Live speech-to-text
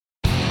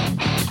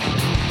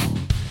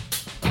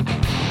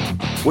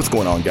What's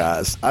going on,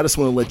 guys? I just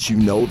want to let you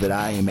know that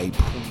I am a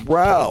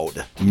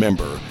proud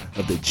member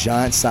of the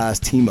Giant Size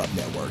Team Up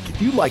Network.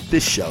 If you like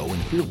this show, and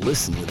if you're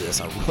listening to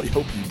this, I really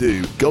hope you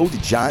do, go to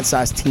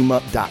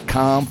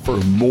giantsizeteamup.com for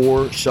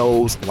more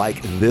shows like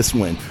this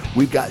one.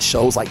 We've got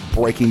shows like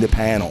Breaking the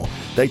Panel.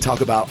 They talk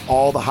about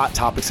all the hot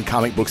topics in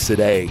comic books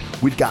today.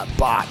 We've got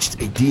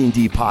Botched, a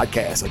D&D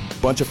podcast.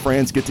 A bunch of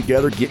friends get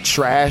together, get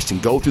trashed,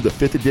 and go through the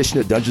 5th edition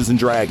of Dungeons &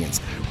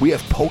 Dragons. We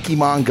have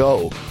Pokemon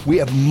Go. We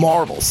have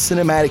Marvel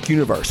Cinematic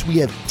Universe. We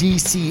have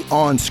DC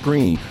On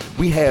Screen.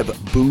 We have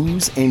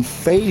Booze and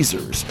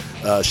Phasers,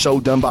 a show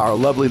done by our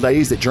lovely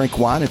ladies that drink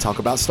wine and talk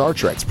about Star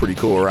Trek. It's pretty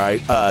cool,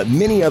 right?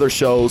 Many other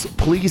shows.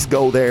 Please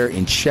go there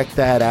and check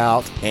that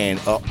out.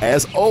 And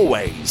as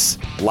always,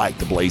 like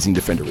the Blazing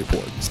Defender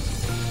Report.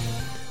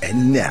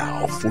 And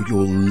now, for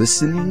your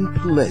listening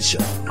pleasure,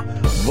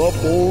 the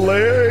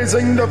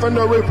Blazing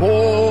Defender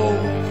Report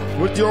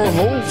with your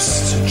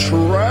host,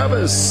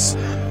 Travis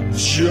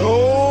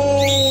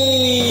Jones.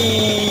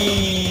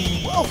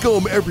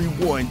 Welcome,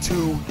 everyone,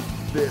 to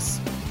this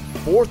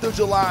 4th of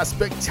July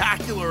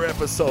spectacular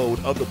episode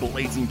of the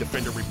Blazing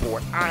Defender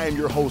Report. I am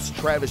your host,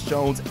 Travis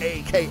Jones,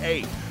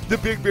 a.k.a. the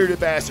Big Bearded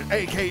Bastard,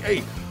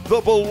 a.k.a.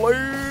 the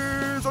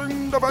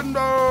Blazing Defender.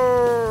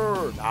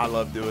 I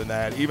love doing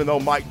that. Even though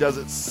Mike does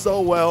it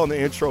so well in the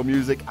intro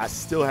music, I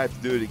still have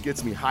to do it. It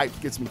gets me hyped,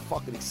 gets me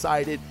fucking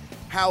excited.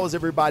 How is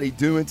everybody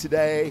doing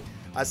today?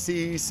 I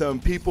see some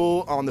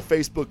people on the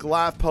Facebook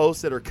Live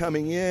post that are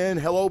coming in.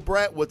 Hello,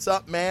 Brett. What's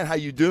up, man? How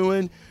you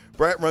doing?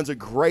 Brett runs a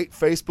great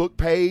Facebook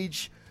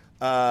page.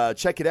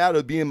 Check it out.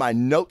 It'll be in my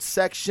notes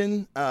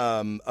section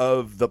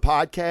of the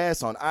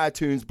podcast on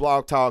iTunes,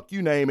 Blog Talk,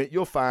 you name it.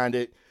 You'll find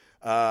it.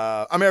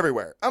 I'm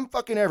everywhere. I'm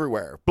fucking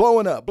everywhere.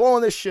 Blowing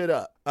this shit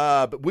up.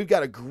 But we've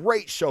got a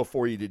great show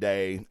for you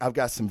today. I've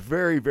got some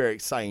very, very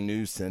exciting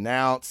news to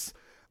announce.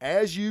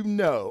 As you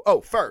know,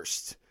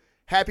 first,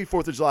 happy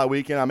 4th of July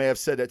weekend. I may have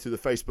said that to the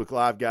Facebook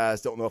Live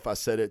guys. Don't know if I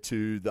said it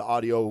to the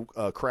audio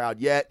crowd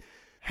yet.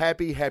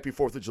 Happy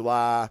 4th of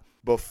July.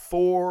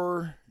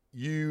 Before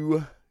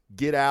you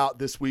get out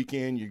this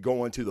weekend, you're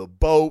going to the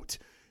boat,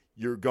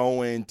 you're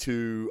going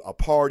to a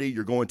party,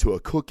 you're going to a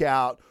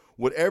cookout,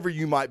 whatever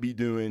you might be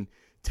doing,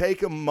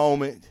 take a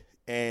moment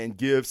and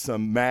give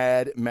some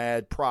mad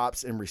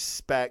props and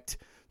respect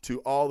to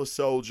all the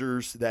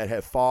soldiers that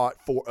have fought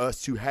for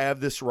us to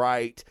have this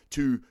right,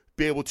 to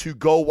be able to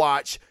go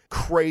watch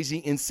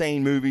crazy,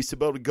 insane movies, to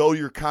be able to go to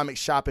your comic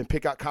shop and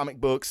pick out comic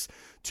books,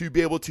 to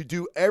be able to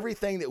do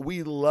everything that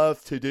we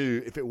love to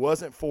do. If it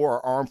wasn't for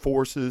our armed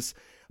forces,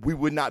 we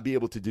would not be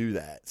able to do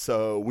that.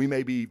 So we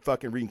may be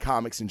fucking reading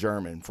comics in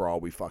German for all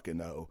we fucking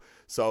know.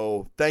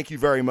 So thank you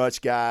very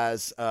much,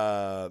 guys.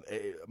 My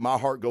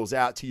heart goes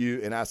out to you,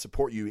 and I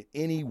support you in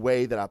any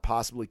way that I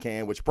possibly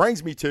can, which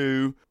brings me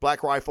to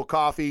Black Rifle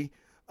Coffee.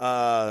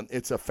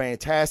 It's a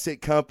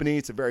fantastic company.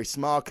 It's a very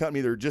small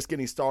company. They're just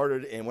getting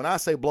started. And when I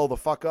say blow the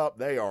fuck up,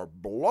 they are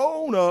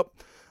blown up.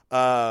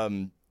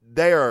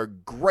 They are a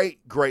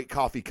great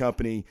coffee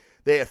company.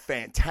 They have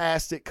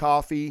fantastic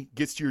coffee,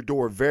 gets to your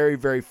door very,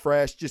 very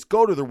fresh. Just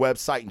go to their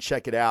website and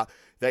check it out.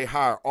 They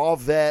hire all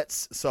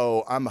vets,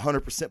 so I'm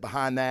 100%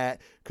 behind that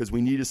because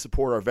we need to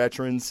support our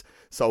veterans.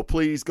 So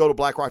please go to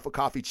Black Rifle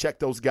Coffee, check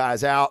those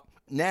guys out.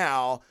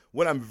 Now,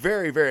 what I'm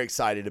very, very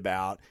excited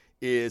about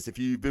is if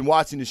you've been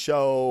watching the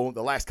show,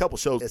 the last couple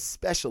shows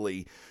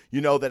especially, you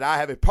know that I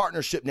have a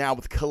partnership now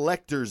with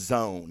Collector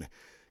Zone.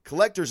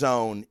 Collector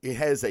Zone, it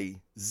has a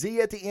Z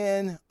at the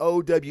end,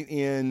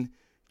 OWN.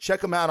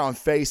 Check them out on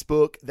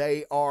Facebook.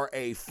 They are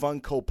a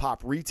Funko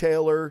Pop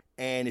retailer.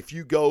 And if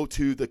you go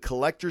to the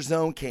Collector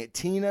Zone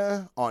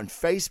Cantina on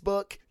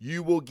Facebook,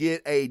 you will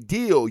get a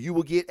deal. You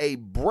will get a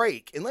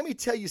break. And let me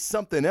tell you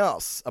something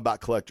else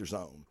about Collector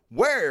Zone.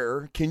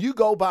 Where can you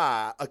go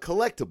buy a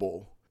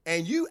collectible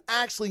and you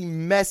actually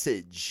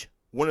message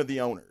one of the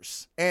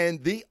owners,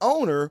 and the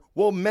owner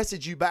will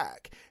message you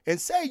back and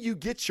say you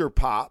get your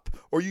pop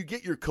or you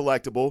get your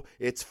collectible,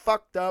 it's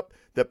fucked up,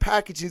 the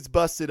packaging's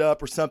busted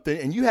up or something,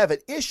 and you have an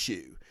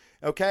issue,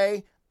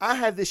 okay? I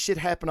have this shit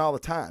happen all the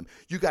time.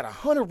 You got to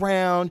hunt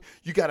around.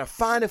 You got to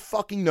find a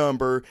fucking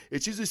number.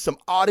 It's usually some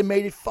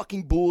automated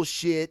fucking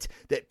bullshit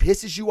that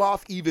pisses you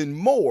off even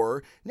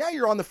more. Now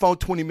you're on the phone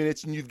 20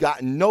 minutes and you've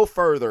gotten no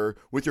further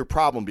with your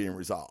problem being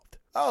resolved.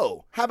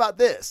 Oh, how about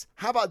this?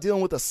 How about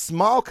dealing with a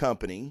small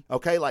company,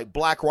 okay, like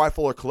Black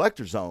Rifle or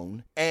Collector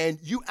Zone,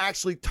 and you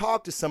actually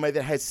talk to somebody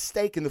that has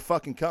stake in the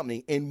fucking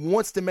company and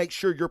wants to make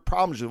sure your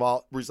problem's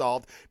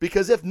resolved,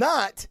 because if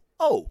not,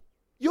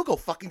 you'll go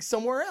fucking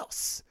somewhere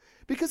else.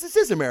 Because this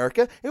is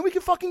America, and we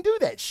can fucking do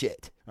that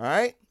shit, all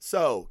right?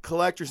 So,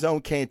 Collector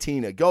Zone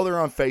Cantina, go there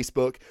on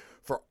Facebook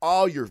for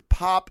all your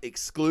pop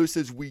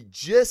exclusives. We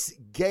just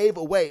gave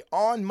away,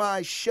 on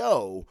my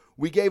show,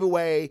 we gave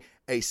away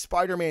a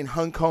Spider-Man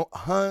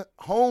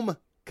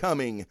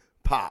Homecoming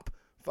pop.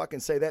 Fucking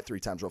say that 3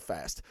 times real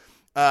fast.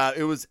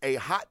 It was a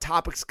Hot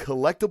Topics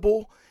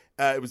collectible.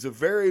 It was a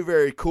very,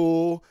 very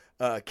cool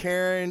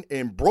Karen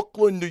in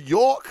Brooklyn, New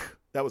York.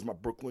 That was my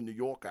Brooklyn, New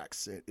York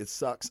accent. It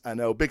sucks. I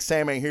know. Big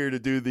Sam ain't here to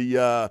do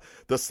the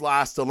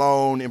Sly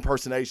Stallone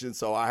impersonation,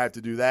 so I have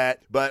to do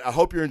that. But I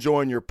hope you're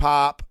enjoying your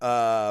pop.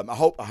 I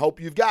hope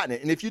you've gotten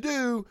it. And if you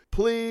do,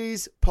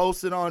 please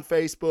post it on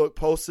Facebook,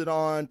 post it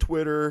on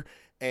Twitter,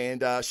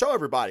 and show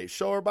everybody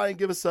and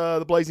give us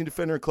the Blazing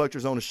Defender and Collector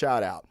Zone a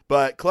shout out.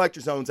 But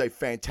Collector Zone's a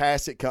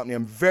fantastic company.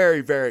 I'm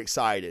very, very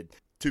excited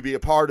to be a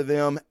part of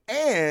them.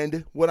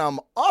 And what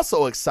I'm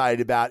also excited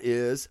about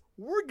is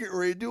we're getting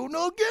ready to do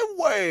another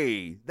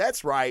giveaway.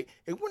 That's right.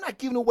 And we're not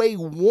giving away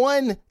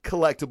one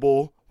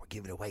collectible. We're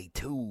giving away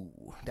two.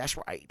 That's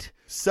right.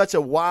 Such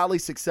a wildly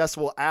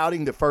successful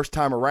outing the first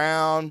time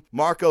around.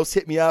 Marcos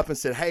hit me up and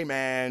said, hey,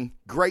 man,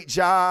 great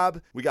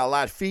job. We got a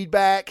lot of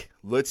feedback.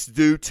 Let's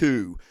do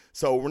two.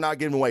 So we're not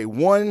giving away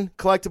one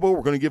collectible.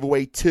 We're going to give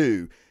away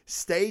two.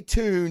 Stay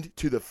tuned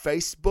to the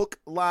Facebook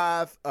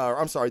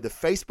the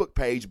Facebook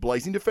page,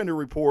 Blazing Defender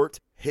Report.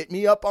 Hit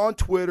me up on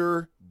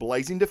Twitter,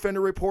 Blazing Defender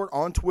Report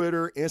on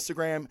Twitter,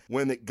 Instagram.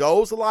 When it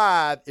goes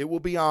live, it will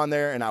be on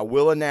there, and I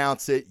will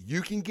announce it.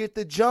 You can get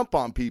the jump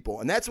on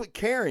people, and that's what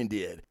Karen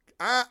did.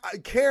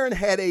 Karen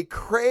had a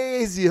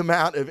crazy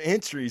amount of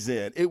entries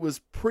in. It was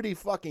pretty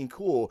fucking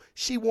cool.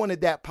 She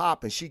wanted that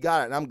pop, and she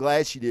got it, and I'm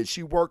glad she did.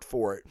 She worked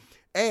for it.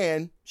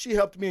 And she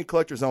helped me and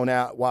Collector Zone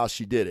out while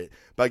she did it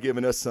by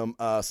giving us some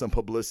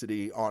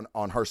publicity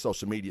on her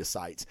social media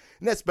sites.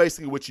 And that's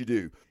basically what you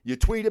do. You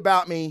tweet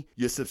about me,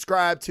 you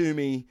subscribe to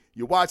me,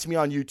 you watch me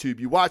on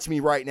YouTube, you watch me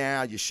right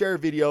now, you share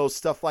videos,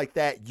 stuff like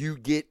that, you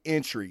get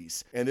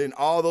entries. And then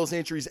all those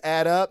entries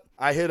add up.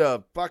 I hit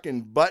a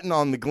fucking button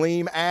on the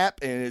Gleam app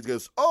and it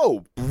goes,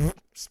 oh,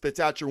 spits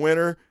out your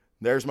winner.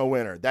 There's my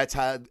winner. That's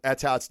how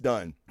it's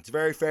done. It's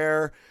very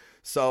fair.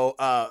 So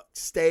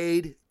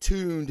stay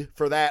tuned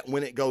for that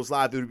when it goes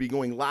live. It will be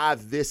going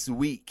live this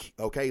week,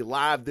 okay?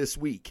 Live this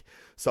week.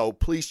 So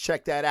please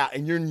check that out.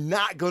 And you're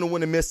not going to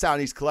want to miss out on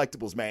these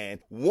collectibles, man.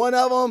 One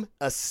of them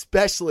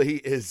especially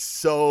is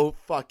so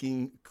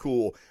fucking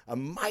cool. I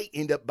might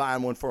end up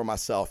buying one for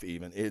myself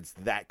even. It's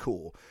that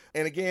cool.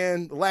 And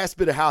again, the last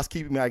bit of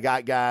housekeeping I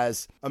got,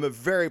 guys. I'm a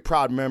very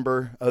proud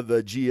member of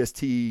the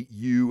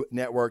GSTU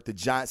network, the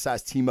Giant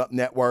Size Team Up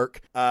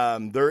Network.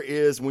 There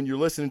is, when you're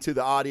listening to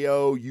the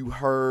audio, you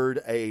heard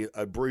a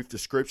brief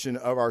description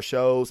of our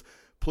shows.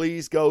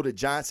 Please go to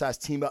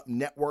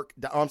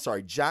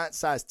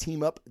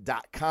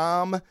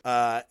giantsizeteamup.com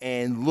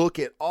and look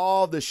at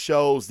all the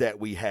shows that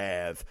we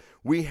have.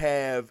 We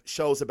have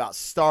shows about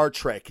Star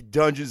Trek,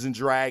 Dungeons and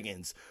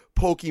Dragons,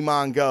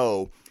 Pokemon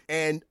Go,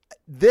 and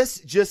this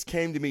just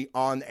came to me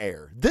on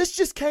air. This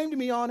is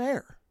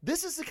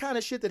the kind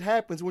of shit that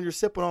happens when you're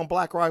sipping on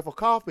Black Rifle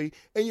coffee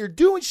and you're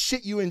doing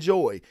shit you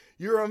enjoy.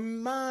 Your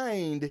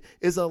mind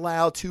is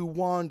allowed to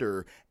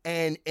wander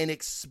and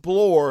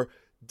explore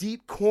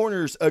deep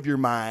corners of your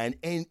mind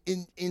and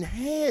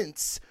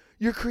enhance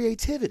your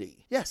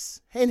creativity. Yes,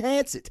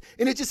 enhance it.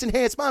 And it just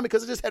enhanced mine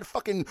because I just had a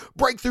fucking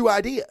breakthrough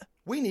idea.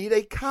 We need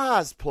a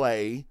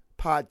cosplay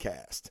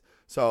podcast.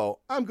 So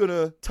I'm going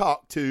to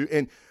talk to,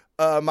 and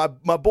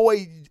my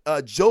boy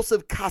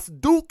Joseph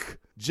Kasduk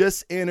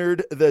just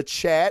entered the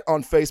chat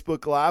on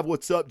Facebook Live.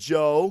 What's up,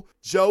 Joe?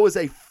 Joe is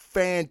a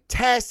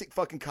fantastic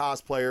fucking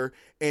cosplayer,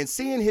 and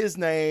seeing his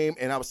name,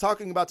 and I was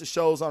talking about the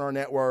shows on our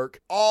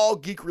network, all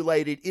geek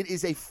related. It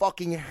is a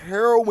fucking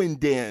heroin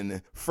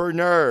den for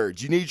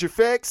nerds. You need your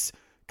fix?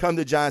 Come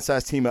to Giant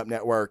Size Team Up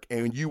Network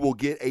and you will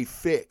get a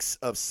fix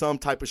of some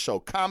type of show.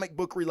 Comic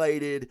book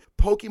related,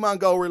 Pokemon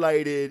Go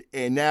related,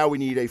 and now we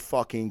need a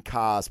fucking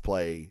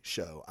cosplay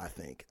show, I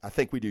think. I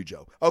think we do,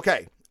 Joe.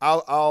 Okay,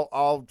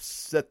 I'll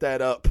set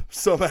that up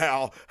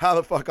somehow. How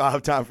the fuck I'll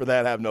have time for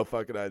that? I have no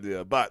fucking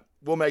idea, but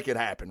we'll make it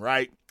happen,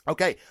 right?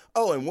 Okay.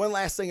 Oh, and one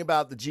last thing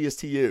about the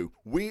GSTU.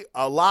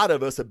 A lot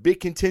of us, a big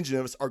contingent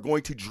of us, are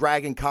going to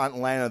Dragon Con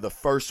Atlanta the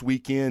first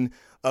weekend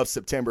of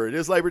September. It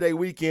is Labor Day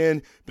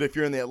weekend, but if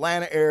you're in the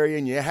Atlanta area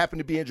and you happen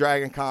to be at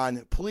Dragon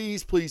Con,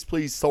 please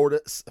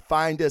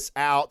find us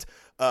out.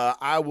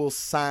 I will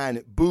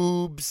sign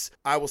boobs.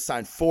 I will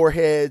sign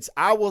foreheads.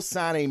 I will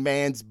sign a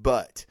man's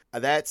butt.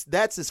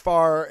 That's as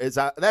far as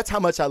that's how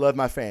much I love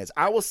my fans.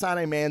 I will sign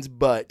a man's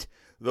butt,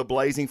 the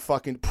blazing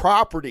fucking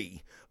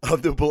property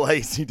of the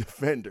Blazing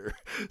Defender.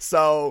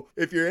 So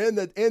if you're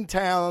in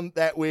town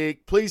that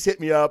week, please hit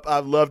me up.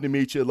 I'd love to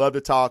meet you. Love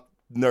to talk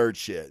nerd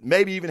shit.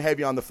 Maybe even have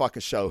you on the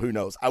fucking show. Who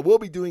knows? I will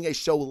be doing a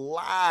show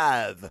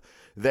live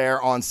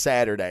there on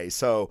Saturday.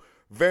 So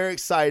very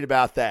excited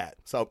about that.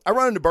 So I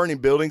run into burning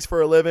buildings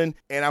for a living,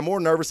 and I'm more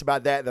nervous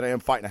about that than I am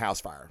fighting a house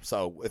fire.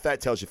 So if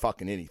that tells you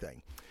fucking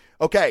anything.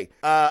 Okay,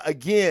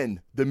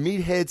 again, the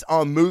Meatheads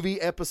on Movie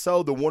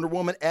episode, the Wonder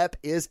Woman ep,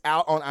 is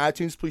out on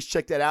iTunes. Please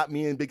check that out.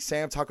 Me and Big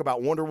Sam talk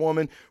about Wonder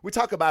Woman. We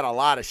talk about a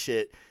lot of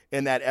shit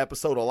in that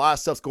episode. A lot of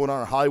stuff's going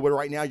on in Hollywood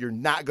right now. You're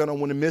not going to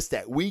want to miss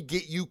that. We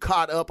get you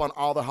caught up on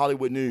all the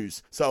Hollywood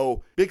news.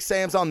 So Big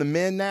Sam's on the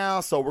mend now,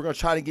 so we're going to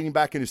try to get him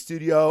back in the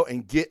studio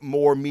and get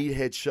more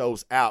Meathead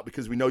shows out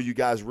because we know you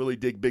guys really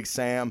dig Big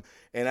Sam,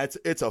 and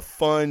it's a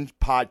fun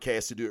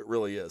podcast to do. It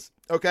really is.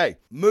 Okay,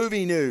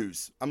 movie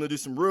news. I'm going to do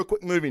some real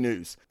quick movie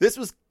news. This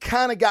was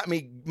kind of got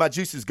my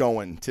juices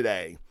going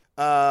today.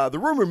 The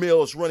rumor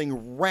mill is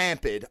running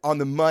rampant on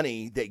the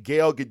money that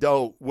Gal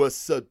Gadot was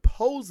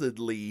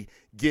supposedly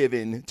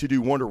given to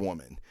do Wonder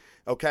Woman.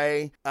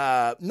 Okay?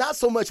 Not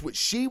so much what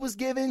she was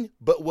given,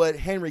 but what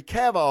Henry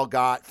Cavill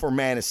got for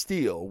Man of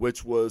Steel,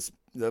 which was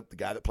the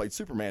guy that played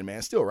Superman, Man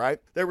of Steel, right?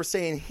 They were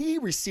saying he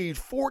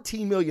received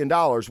 $14 million,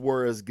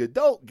 whereas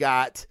Gadot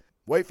got,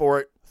 wait for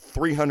it,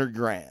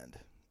 $300,000.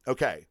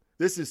 Okay.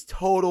 This is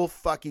total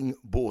fucking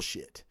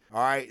bullshit.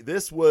 All right.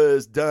 This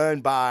was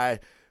done by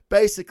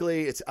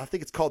basically, I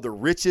think it's called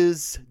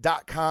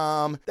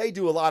theriches.com. They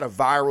do a lot of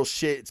viral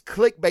shit. It's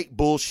clickbait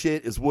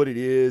bullshit is what it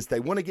is. They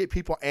want to get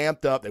people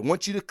amped up. They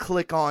want you to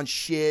click on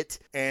shit,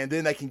 and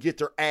then they can get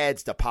their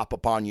ads to pop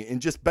up on you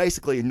and just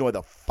basically annoy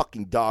the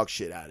fucking dog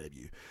shit out of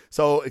you.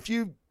 So if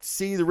you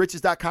see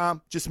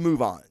theriches.com, just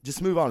move on.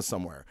 Just move on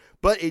somewhere.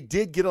 But it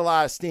did get a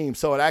lot of steam,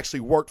 so it actually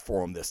worked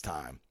for them this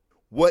time.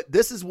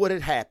 This is what has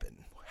happened.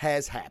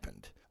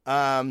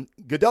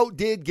 Gadot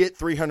did get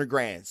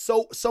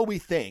 $300,000. So we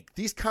think.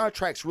 These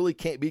contracts really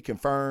can't be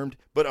confirmed,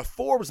 but a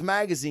Forbes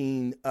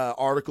magazine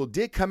article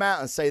did come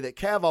out and say that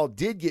Cavill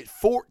did get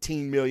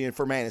 $14 million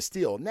for Man of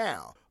Steel.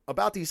 Now,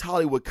 about these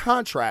Hollywood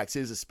contracts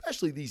is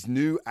especially these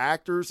new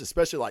actors,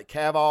 especially like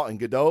Cavill and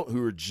Gadot,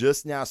 who are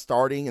just now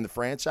starting in the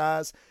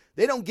franchise,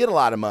 they don't get a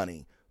lot of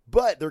money.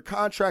 But their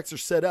contracts are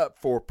set up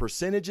for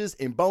percentages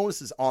and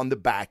bonuses on the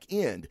back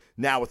end.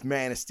 Now, with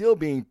Man of Steel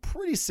being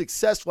pretty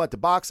successful at the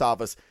box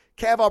office,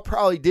 Cavill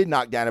probably did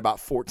knock down about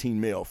 $14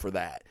 million for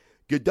that.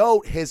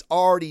 Gadot has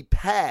already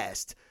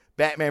passed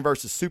Batman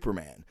vs.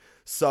 Superman.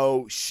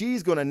 So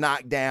she's going to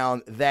knock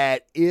down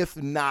that, if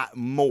not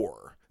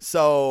more.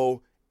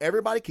 So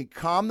everybody can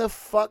calm the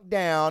fuck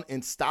down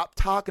and stop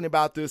talking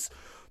about this.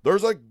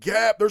 There's a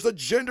gap. There's a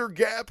gender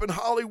gap in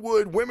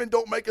Hollywood. Women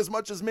don't make as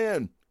much as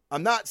men.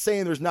 I'm not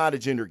saying there's not a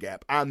gender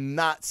gap. I'm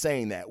not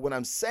saying that. What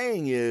I'm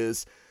saying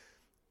is,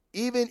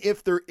 even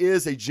if there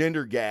is a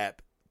gender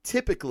gap,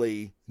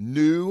 typically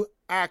new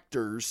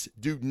actors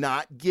do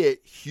not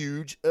get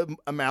huge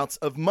amounts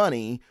of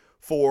money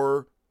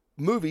for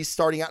movies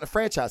starting out in a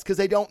franchise because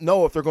they don't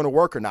know if they're going to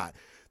work or not.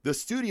 The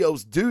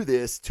studios do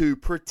this to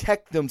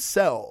protect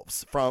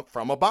themselves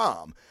from a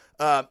bomb.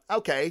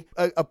 Okay,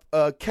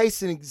 a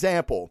case in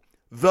example,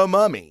 The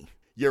Mummy.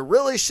 You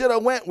really should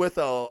have went with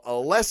a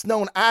less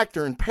known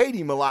actor and paid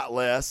him a lot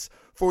less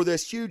for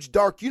this huge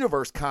dark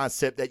universe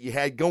concept that you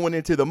had going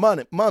into The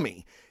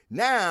Mummy.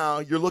 Now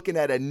you're looking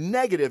at a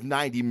negative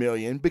 $90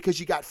 million because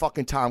you got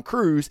fucking Tom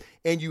Cruise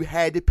and you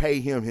had to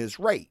pay him his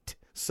rate.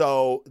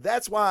 So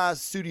that's why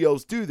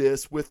studios do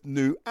this with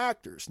new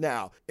actors.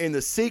 Now, in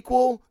the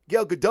sequel,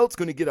 Gal Gadot's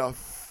going to get a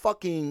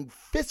fucking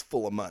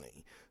fistful of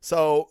money.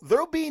 So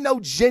there'll be no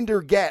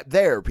gender gap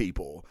there,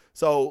 people.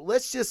 So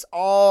let's just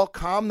all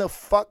calm the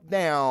fuck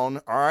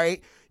down, all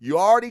right? You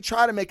already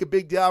try to make a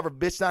big deal of a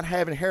bitch not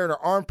having hair in her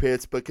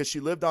armpits because she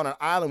lived on an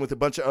island with a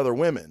bunch of other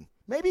women.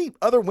 Maybe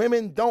other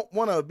women don't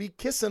want to be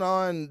kissing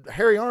on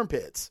hairy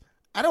armpits.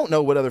 I don't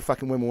know what other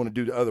fucking women want to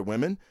do to other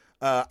women.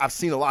 I've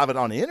seen a lot of it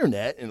on the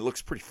internet, and it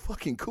looks pretty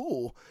fucking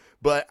cool.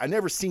 But I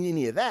never seen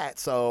any of that,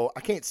 so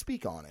I can't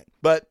speak on it.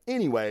 But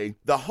anyway,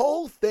 the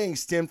whole thing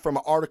stemmed from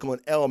an article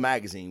in Elle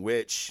magazine,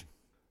 which,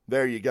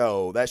 there you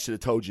go, that should have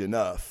told you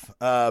enough.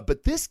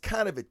 But this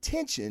kind of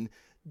attention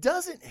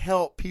doesn't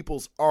help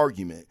people's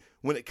argument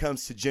when it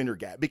comes to gender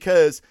gap,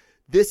 because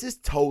this is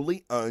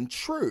totally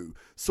untrue.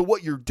 So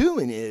what you're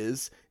doing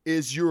is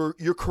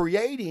you're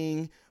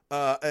creating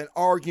an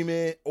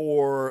argument,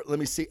 or let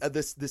me see,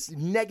 this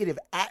negative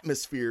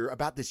atmosphere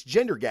about this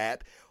gender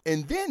gap,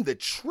 and then the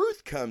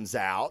truth comes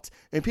out,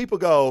 and people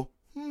go,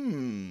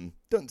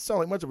 doesn't sound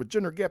like much of a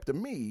gender gap to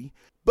me.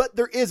 But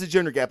there is a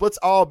gender gap. Let's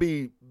all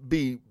be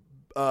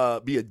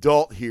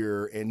adult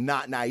here and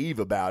not naive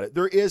about it.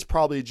 There is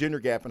probably a gender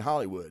gap in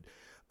Hollywood.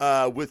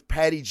 With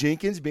Patty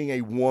Jenkins being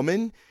a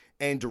woman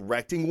and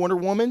directing Wonder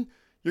Woman,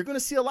 you're going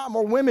to see a lot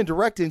more women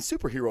directing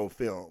superhero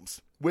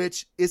films,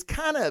 which is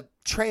kind of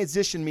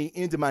transitioned me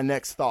into my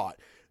next thought.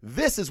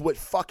 This is what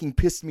fucking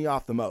pissed me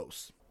off the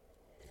most.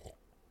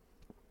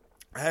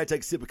 I had to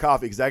take a sip of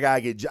coffee because I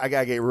gotta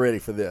get ready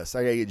for this.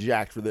 I gotta get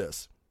jacked for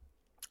this.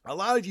 A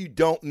lot of you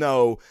don't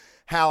know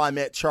how I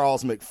met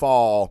Charles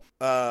McFall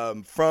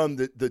from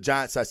the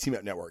Giant Size Team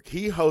Up Network.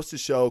 He hosts a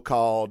show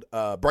called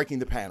Breaking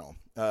the Panel.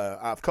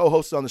 I've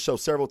co-hosted on the show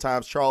several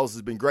times. Charles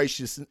has been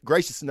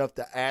gracious enough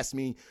to ask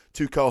me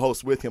to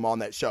co-host with him on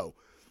that show.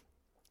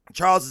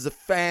 Charles is a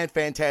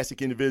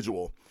fantastic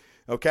individual.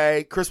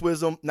 Okay, Chris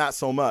Wisdom, not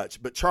so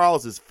much, but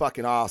Charles is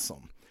fucking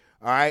awesome.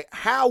 All right,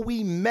 how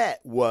we met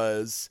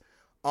was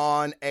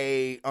on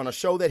a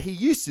show that he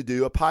used to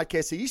do, a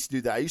podcast he used to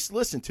do that I used to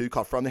listen to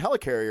called From the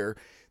Helicarrier.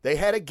 They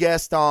had a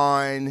guest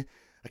on.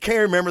 I can't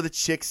remember the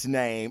chick's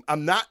name.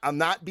 I'm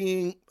not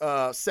being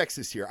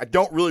sexist here. I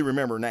don't really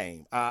remember her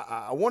name.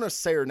 I want to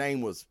say her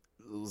name was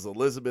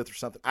Elizabeth or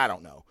something. I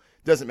don't know.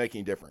 Doesn't make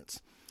any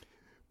difference.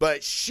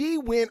 But she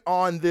went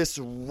on this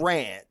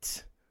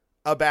rant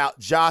about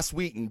Joss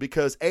Whedon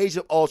because Age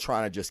of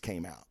Ultron had just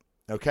came out.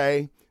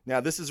 Okay?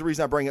 Now, this is the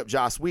reason I bring up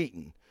Joss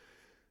Whedon.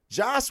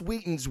 Joss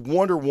Whedon's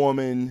Wonder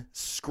Woman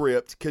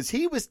script, because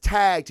he was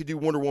tagged to do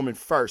Wonder Woman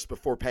first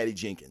before Patty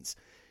Jenkins.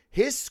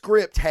 His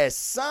script has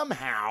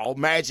somehow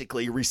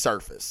magically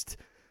resurfaced.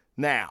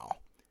 Now,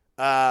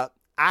 I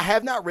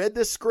have not read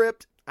this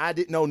script. I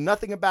didn't know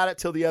nothing about it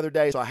till the other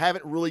day, so I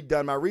haven't really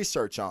done my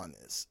research on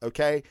this,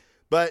 okay?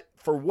 But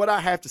for what I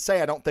have to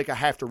say, I don't think I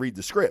have to read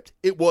the script.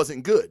 It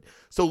wasn't good.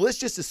 So let's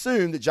just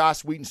assume that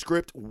Joss Whedon's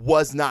script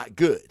was not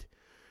good,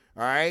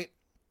 all right?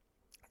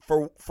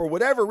 For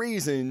whatever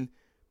reason,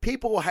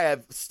 people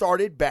have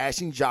started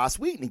bashing Joss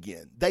Whedon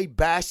again. They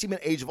bashed him in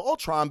Age of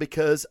Ultron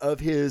because of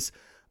his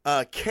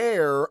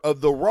care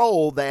of the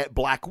role that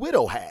Black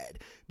Widow had,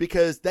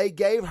 because they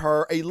gave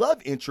her a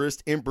love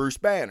interest in Bruce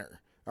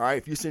Banner. All right,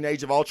 if you've seen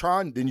Age of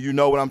Ultron, then you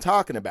know what I'm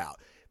talking about.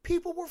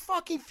 People were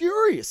fucking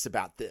furious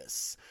about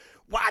this.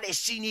 Why does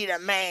she need a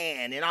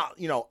man? And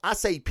I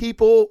say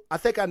people. I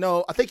think you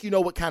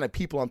know what kind of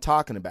people I'm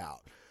talking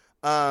about.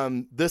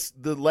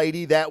 The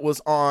lady that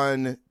was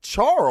on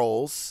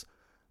Charles,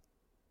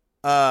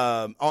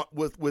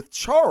 with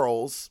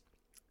Charles,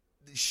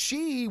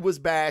 she was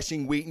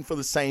bashing Wheaton for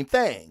the same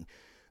thing.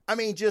 I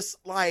mean, just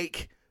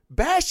like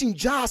bashing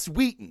Joss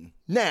Whedon.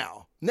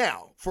 Now,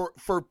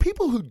 for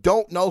people who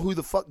don't know who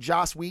the fuck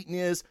Joss Whedon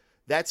is,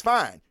 that's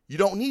fine. You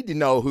don't need to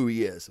know who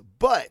he is.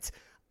 But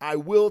I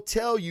will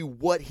tell you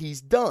what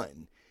he's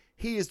done.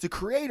 He is the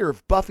creator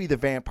of Buffy the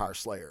Vampire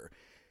Slayer.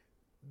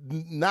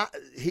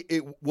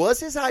 It was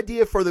his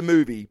idea for the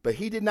movie, but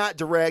he did not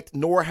direct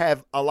nor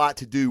have a lot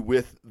to do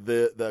with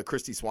the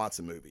Christy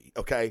Swanson movie,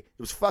 okay? It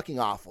was fucking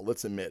awful,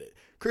 let's admit it.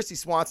 Christy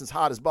Swanson's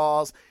hot as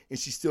balls, and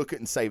she still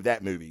couldn't save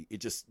that movie. It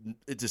just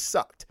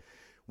sucked.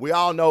 We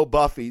all know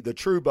Buffy, the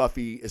true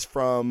Buffy, is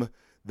from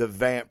the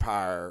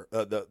vampire,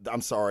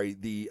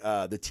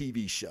 the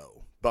TV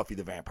show, Buffy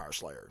the Vampire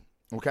Slayer,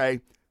 okay?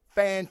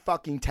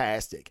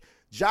 Fan-fucking-tastic.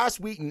 Joss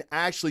Whedon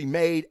actually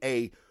made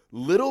a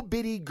little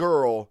bitty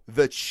girl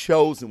the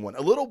chosen one,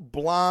 a little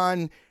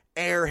blonde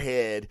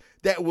airhead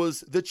that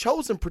was the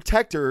chosen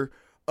protector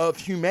of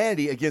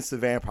humanity against the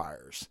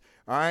vampires.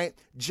 All right.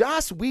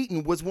 Joss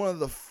Whedon was one of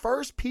the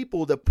first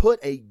people to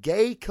put a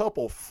gay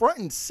couple front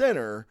and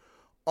center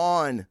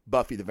on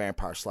Buffy the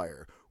Vampire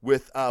Slayer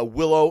with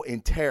Willow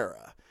and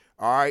Tara.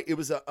 All right. It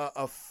was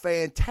a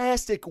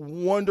fantastic,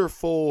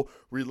 wonderful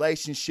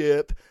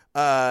relationship.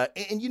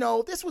 And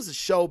this was a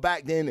show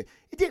back then.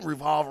 It didn't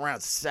revolve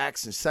around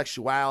sex and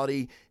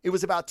sexuality. It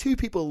was about two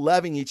people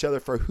loving each other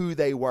for who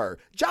they were.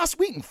 Joss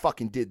Whedon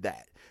fucking did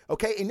that.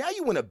 Okay. And now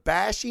you want to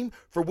bash him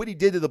for what he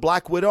did to the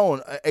Black Widow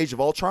on Age of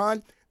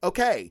Ultron.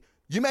 Okay.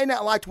 You may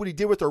not like what he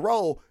did with her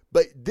role,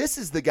 but this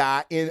is the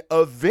guy in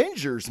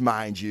Avengers,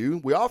 mind you.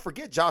 We all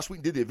forget Joss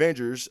Whedon did the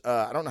Avengers.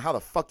 I don't know how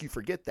the fuck you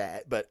forget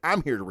that, but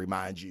I'm here to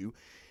remind you.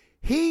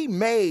 He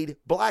made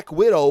Black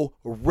Widow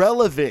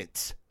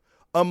relevant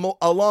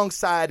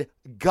alongside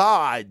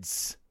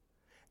gods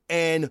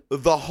and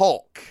the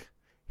Hulk.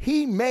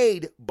 He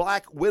made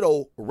Black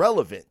Widow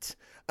relevant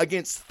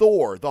against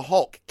Thor, the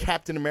Hulk,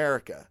 Captain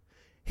America.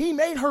 He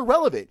made her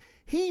relevant.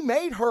 He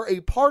made her a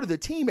part of the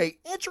team, an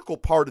integral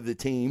part of the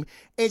team,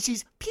 and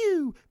she's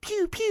pew,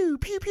 pew, pew,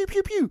 pew, pew,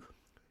 pew, pew,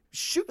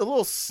 shooting a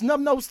little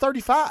snub-nosed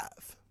 35.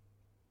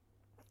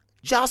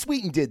 Joss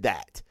Whedon did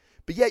that.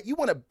 But yet you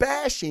want to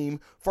bash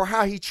him for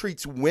how he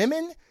treats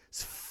women?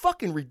 It's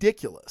fucking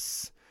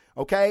ridiculous.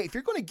 Okay? If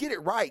you're going to get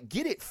it right,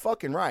 get it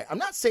fucking right. I'm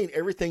not saying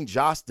everything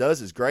Joss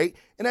does is great,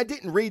 and I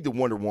didn't read the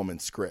Wonder Woman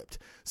script.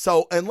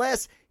 So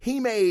unless he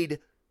made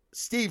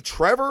Steve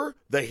Trevor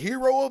the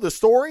hero of the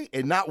story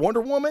and not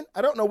Wonder Woman,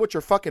 I don't know what your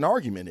fucking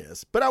argument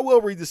is. But I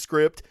will read the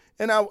script,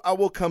 and I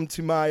will come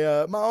to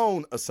my my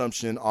own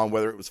assumption on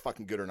whether it was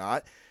fucking good or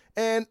not.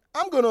 And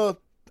I'm gonna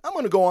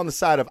go on the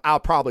side of I'll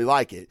probably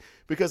like it,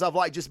 because I've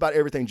liked just about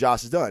everything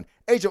Joss has done.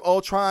 Age of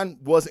Ultron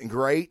wasn't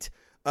great,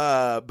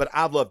 but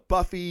I've loved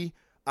Buffy.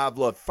 I've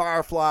loved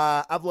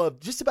Firefly. I've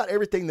loved just about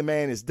everything the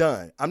man has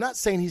done. I'm not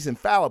saying he's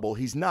infallible.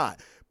 He's not.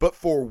 But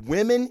for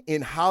women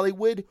in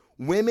Hollywood,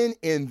 women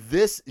in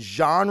this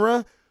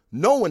genre,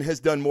 no one has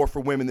done more for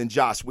women than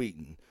Joss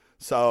Whedon.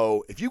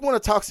 So if you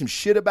want to talk some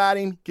shit about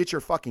him, get your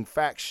fucking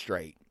facts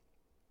straight.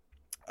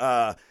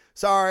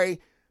 Sorry.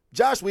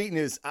 Joss Whedon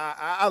is,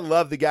 I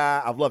love the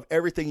guy. I've loved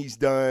everything he's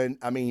done.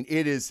 I mean,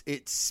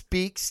 it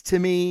speaks to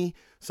me.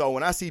 So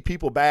when I see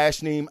people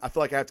bashing him, I feel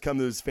like I have to come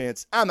to his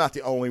defense. I'm not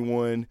the only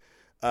one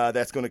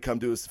that's going to come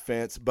to his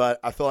defense, but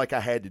I feel like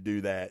I had to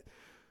do that.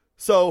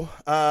 So,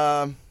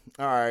 all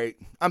right,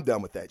 I'm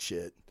done with that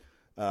shit.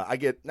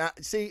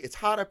 It's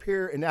hot up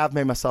here, and now I've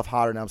made myself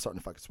hotter. Now I'm starting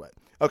to fucking sweat.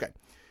 Okay.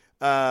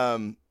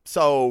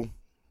 So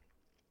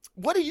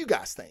what do you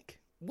guys think?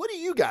 What do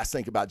you guys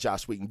think about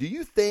Joss Whedon? Do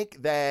you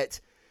think that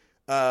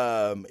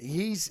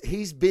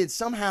he's been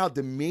somehow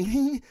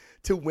demeaning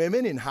to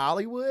women in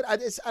Hollywood? I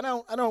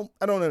don't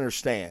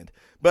understand.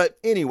 But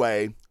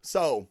anyway,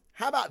 so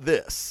how about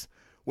this?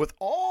 With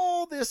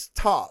all this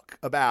talk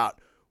about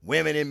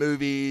women in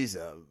movies,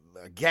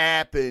 a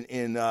gap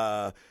in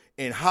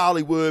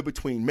Hollywood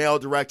between male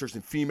directors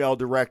and female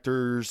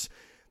directors,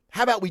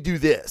 how about we do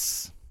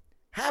this?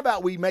 How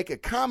about we make a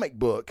comic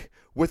book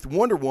with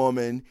Wonder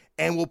Woman,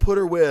 and we'll put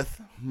her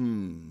with,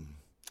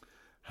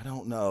 I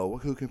don't know.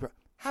 Who can?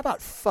 How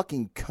about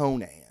fucking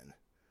Conan?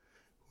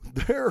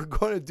 They're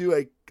going to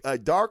do a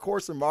Dark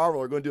Horse and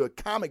Marvel are going to do a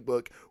comic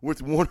book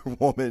with Wonder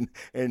Woman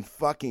and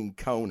fucking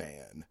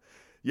Conan.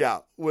 Yeah,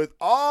 with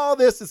all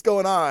this that's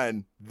going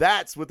on,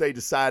 that's what they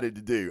decided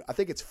to do. I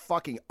think it's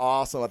fucking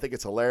awesome. I think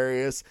it's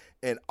hilarious.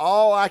 And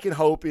all I can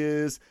hope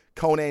is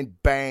Conan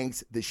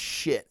bangs the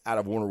shit out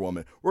of Wonder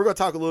Woman. We're going to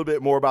talk a little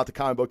bit more about the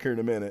comic book here in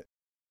a minute.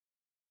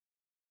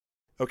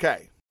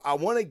 Okay, I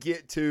want to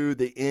get to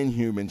the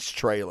Inhumans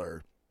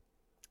trailer.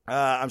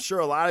 I'm sure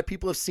a lot of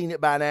people have seen it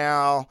by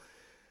now.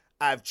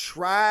 I've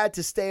tried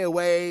to stay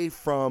away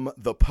from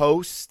the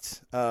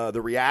posts,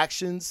 the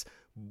reactions,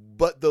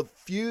 but the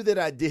few that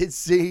I did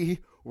see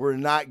were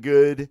not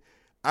good.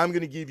 I'm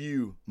going to give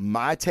you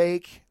my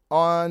take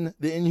on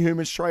the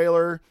Inhumans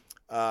trailer.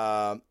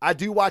 I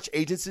do watch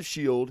Agents of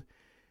S.H.I.E.L.D.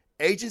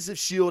 Agents of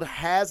S.H.I.E.L.D.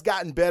 has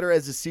gotten better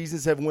as the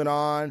seasons have went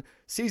on.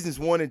 Seasons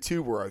 1 and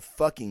 2 were a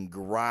fucking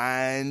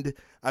grind.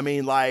 I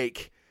mean,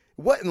 like,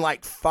 it wasn't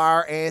like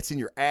fire ants in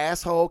your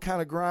asshole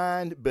kind of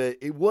grind, but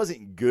it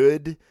wasn't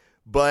good.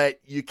 But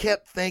you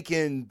kept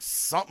thinking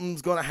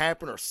something's going to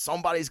happen or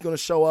somebody's going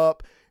to show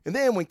up. And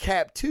then when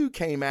Cap 2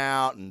 came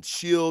out and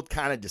S.H.I.E.L.D.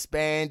 kind of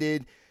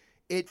disbanded,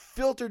 it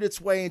filtered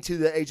its way into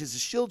the Agents of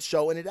S.H.I.E.L.D.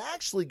 show, and it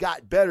actually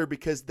got better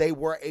because they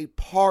were a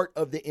part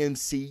of the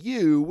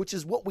MCU, which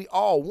is what we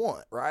all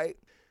want, right?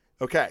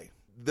 Okay,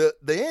 the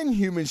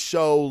Inhumans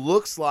show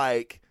looks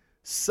like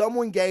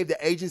someone gave the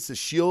Agents of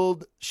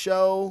S.H.I.E.L.D.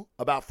 show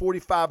about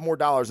 $45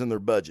 more in their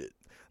budget.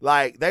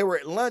 Like, they were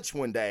at lunch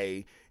one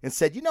day and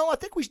said, I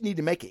think we need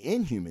to make an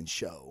Inhumans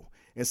show.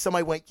 And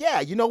somebody went, yeah,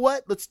 you know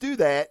what? Let's do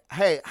that.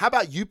 Hey, how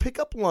about you pick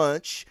up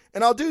lunch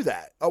and I'll do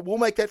that. We'll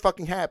make that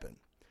fucking happen.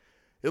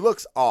 It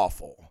looks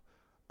awful.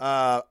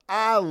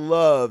 I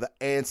love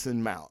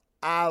Anson Mount.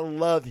 I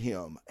love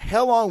him.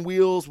 Hell on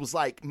Wheels was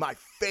like my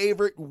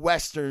favorite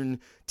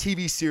Western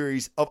TV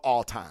series of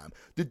all time.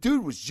 The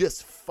dude was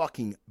just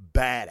fucking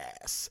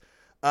badass.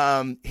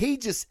 He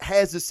just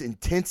has this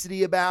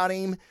intensity about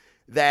him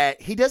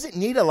that he doesn't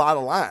need a lot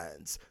of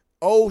lines.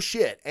 Oh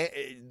shit.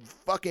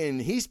 Fucking,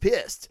 he's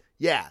pissed.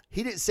 Yeah,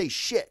 he didn't say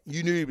shit.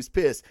 You knew he was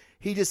pissed.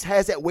 He just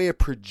has that way of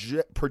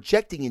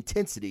projecting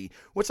intensity,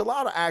 which a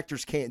lot of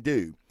actors can't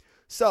do.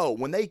 So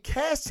when they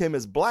cast him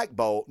as Black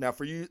Bolt, now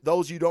for you,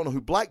 those of you who don't know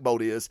who Black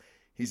Bolt is,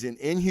 he's an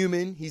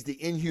Inhuman. He's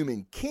the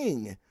Inhuman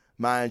King,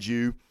 mind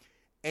you,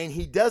 and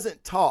he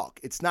doesn't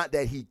talk. It's not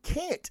that he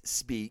can't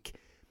speak,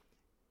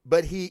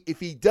 but if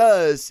he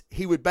does,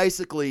 he would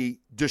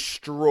basically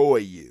destroy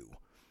you.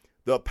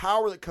 The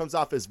power that comes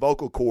off his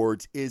vocal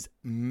cords is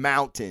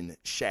mountain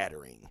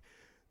shattering.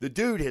 The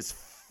dude has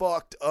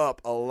fucked up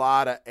a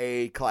lot of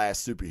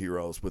A-class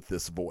superheroes with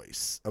this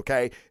voice,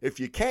 okay? If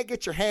you can't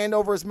get your hand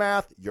over his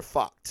mouth, you're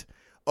fucked.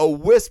 A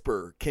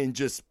whisper can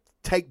just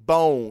take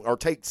bone or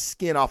take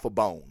skin off a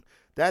bone.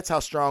 That's how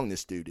strong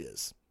this dude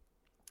is.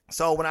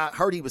 So when I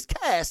heard he was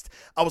cast,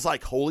 I was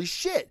like, holy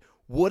shit,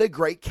 what a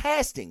great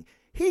casting.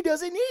 He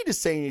doesn't need to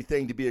say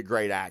anything to be a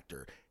great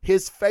actor.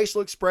 His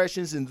facial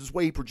expressions and the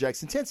way he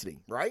projects intensity,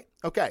 right?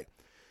 Okay.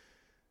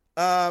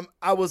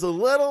 I was a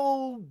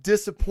little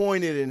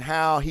disappointed in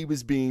how he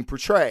was being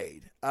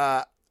portrayed.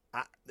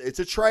 It's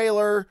a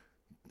trailer.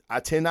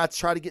 I tend not to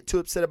try to get too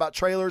upset about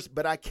trailers,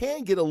 but I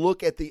can get a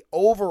look at the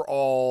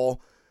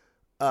overall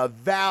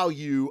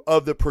value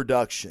of the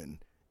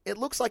production. It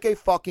looks like a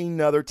fucking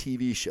another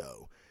TV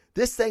show.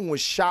 This thing was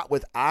shot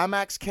with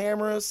IMAX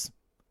cameras.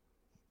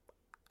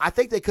 I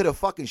think they could have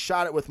fucking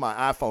shot it with my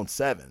iPhone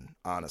 7,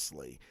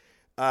 honestly.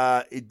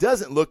 It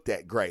doesn't look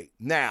that great.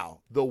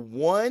 Now, the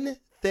one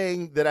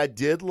thing that I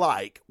did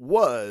like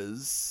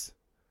was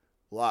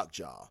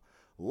Lockjaw.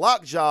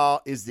 Lockjaw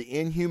is the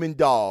Inhuman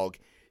dog.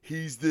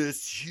 He's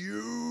this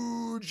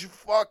huge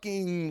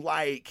fucking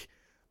like,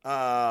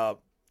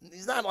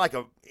 he's not like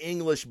an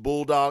English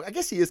bulldog. I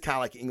guess he is kind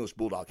of like an English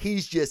bulldog.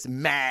 He's just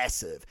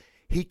massive.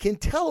 He can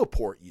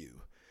teleport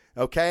you.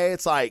 Okay?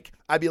 It's like,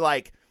 I'd be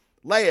like,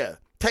 Leia,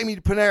 take me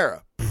to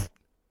Panera. Pfft,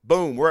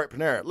 boom, we're at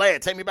Panera. Leia,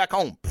 take me back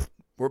home. Pfft,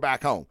 we're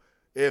back home.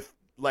 If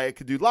Leia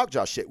could do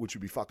Lockjaw shit, which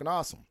would be fucking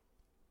awesome.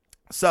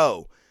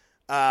 So,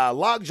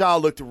 Lockjaw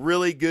looked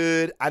really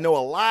good. I know a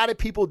lot of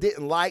people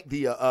didn't like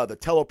the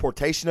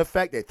teleportation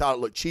effect. They thought it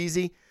looked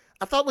cheesy.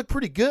 I thought it looked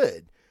pretty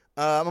good.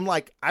 I'm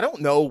like, I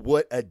don't know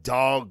what a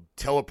dog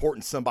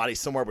teleporting somebody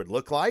somewhere would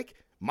look like.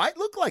 Might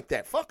look like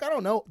that. Fuck, I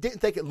don't know.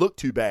 Didn't think it looked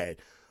too bad.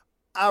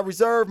 I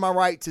reserve my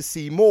right to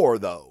see more,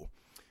 though.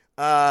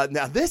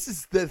 Now, this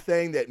is the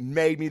thing that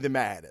made me the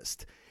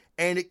maddest.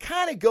 And it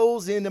kind of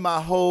goes into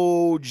my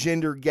whole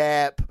gender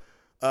gap,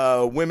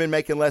 women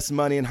making less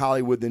money in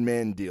Hollywood than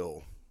men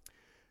deal.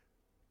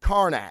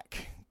 Karnak.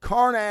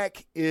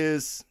 Karnak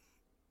is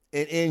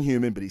an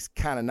Inhuman, but he's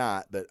kind of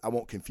not, but I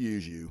won't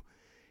confuse you.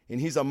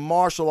 And he's a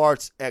martial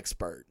arts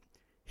expert.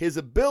 His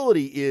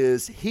ability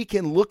is he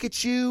can look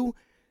at you,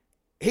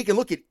 he can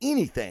look at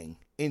anything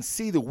and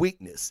see the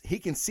weakness. He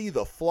can see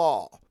the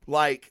flaw.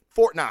 Like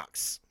Fort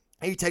Knox.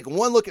 He take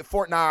one look at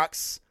Fort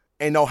Knox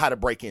and know how to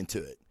break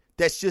into it.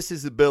 That's just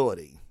his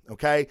ability,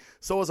 okay?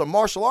 So as a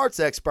martial arts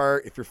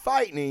expert, if you're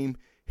fighting him,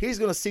 he's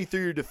going to see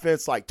through your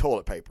defense like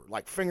toilet paper,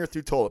 like finger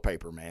through toilet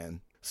paper, man.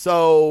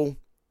 So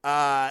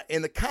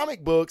in the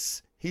comic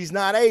books, he's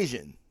not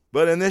Asian.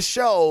 But in this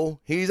show,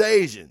 he's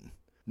Asian.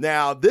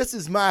 Now, this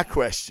is my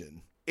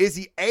question. Is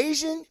he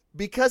Asian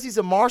because he's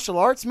a martial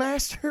arts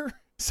master?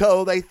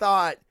 So they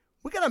thought,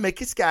 we got to make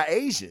this guy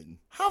Asian.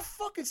 How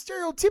fucking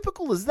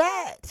stereotypical is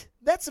that?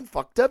 That's some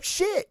fucked up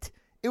shit.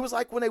 It was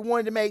like when they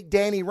wanted to make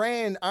Danny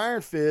Rand,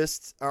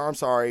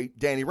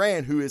 Danny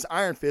Rand, who is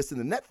Iron Fist in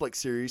the Netflix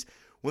series,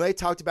 when they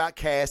talked about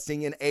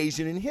casting an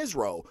Asian in his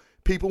role.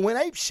 People went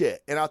ape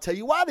shit, and I'll tell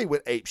you why they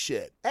went ape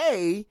shit.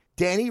 A,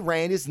 Danny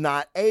Rand is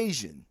not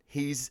Asian.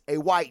 He's a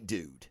white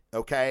dude,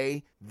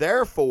 okay?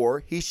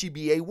 Therefore, he should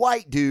be a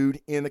white dude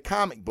in the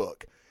comic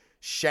book.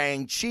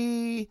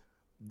 Shang-Chi,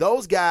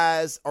 those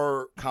guys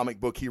are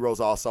comic book heroes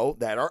also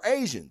that are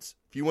Asians.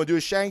 If you want to do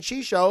a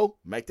Shang-Chi show,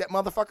 make that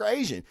motherfucker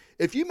Asian.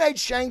 If you made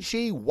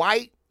Shang-Chi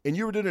white and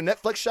you were doing a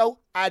Netflix show,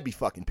 I'd be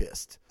fucking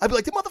pissed. I'd be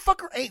like, the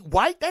motherfucker ain't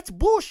white. That's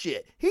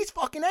bullshit. He's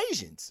fucking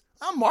Asians.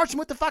 I'm marching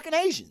with the fucking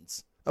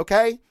Asians,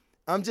 okay?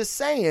 I'm just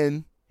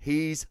saying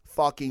he's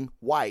fucking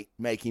white.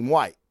 Make him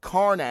white.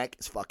 Karnak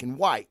is fucking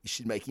white. You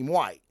should make him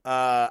white.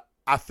 I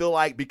feel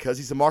like because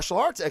he's a martial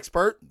arts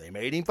expert, they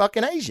made him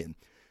fucking Asian.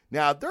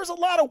 Now, there's a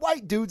lot of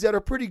white dudes that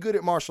are pretty good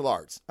at martial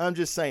arts. I'm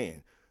just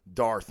saying.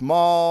 Darth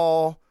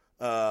Maul.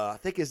 I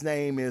think his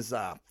name is,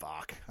 I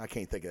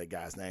can't think of that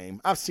guy's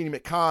name. I've seen him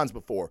at cons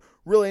before.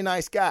 Really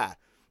nice guy.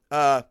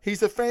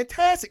 He's a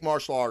fantastic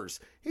martial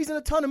artist. He's in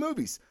a ton of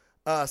movies.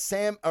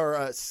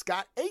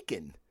 Scott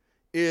Aiken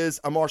is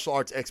a martial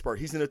arts expert.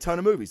 He's in a ton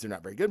of movies. They're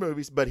not very good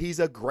movies, but he's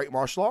a great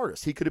martial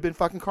artist. He could have been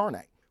fucking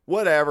Karnak.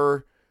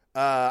 Whatever.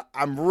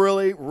 I'm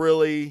really,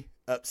 really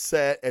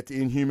upset at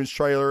the Inhumans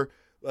trailer.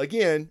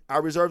 Again, I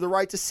reserve the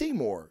right to see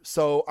more.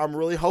 So I'm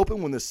really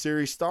hoping when the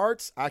series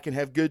starts, I can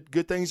have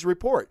good things to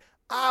report.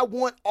 I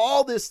want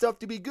all this stuff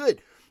to be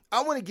good.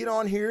 I want to get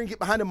on here and get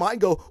behind the mic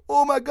and go,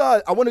 oh my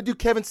God, I want to do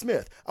Kevin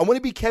Smith. I want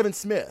to be Kevin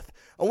Smith.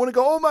 I want to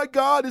go, oh my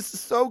God, this is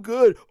so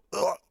good.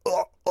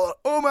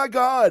 Oh my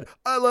God,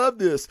 I love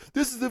this.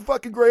 This is the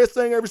fucking greatest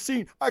thing I've ever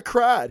seen. I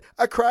cried.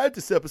 I cried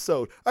this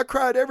episode. I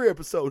cried every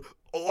episode.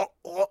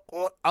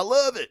 I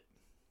love it.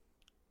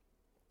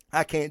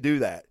 I can't do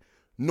that.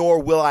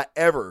 Nor will I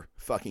ever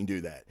fucking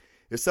do that.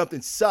 If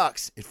something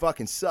sucks, it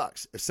fucking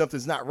sucks. If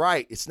something's not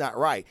right, it's not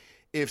right.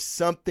 If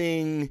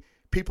something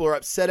people are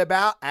upset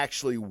about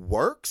actually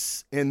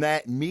works in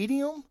that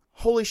medium,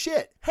 holy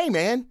shit. Hey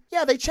man,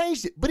 yeah, they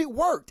changed it, but it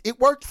worked. It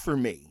worked for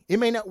me. It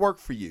may not work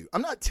for you.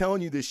 I'm not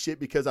telling you this shit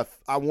because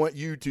I want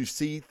you to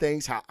see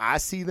things how I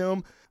see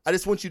them. I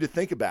just want you to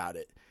think about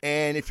it.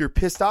 And if you're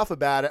pissed off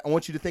about it, I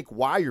want you to think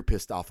why you're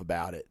pissed off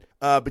about it.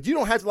 But you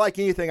don't have to like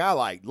anything I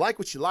like. Like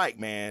what you like,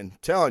 man. I'm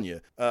telling you.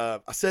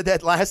 I said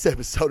that last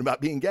episode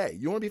about being gay.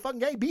 You want to be fucking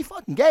gay? Be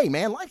fucking gay,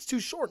 man. Life's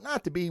too short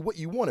not to be what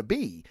you want to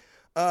be.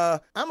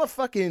 I'm a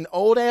fucking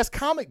old-ass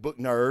comic book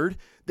nerd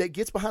that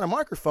gets behind a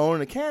microphone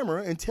and a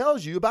camera and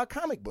tells you about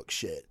comic book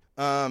shit.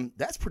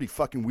 That's pretty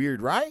fucking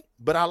weird, right?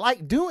 But I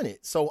like doing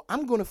it, so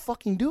I'm going to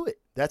fucking do it.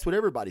 That's what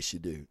everybody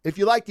should do. If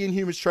you like the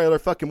Inhumans trailer,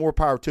 fucking more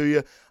power to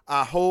you.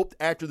 I hope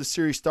after the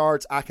series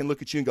starts, I can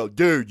look at you and go,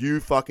 dude, you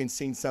fucking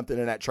seen something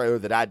in that trailer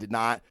that I did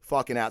not.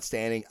 Fucking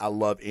outstanding. I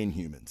love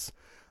Inhumans.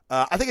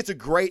 I think it's a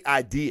great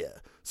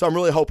idea, so I'm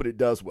really hoping it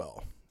does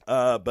well.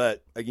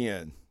 But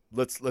again,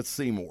 let's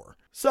see more.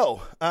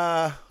 So,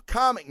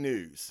 comic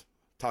news.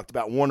 Talked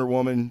about Wonder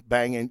Woman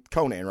banging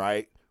Conan,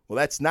 right? Well,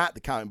 that's not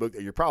the comic book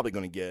that you're probably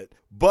going to get,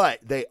 but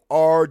they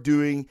are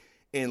doing,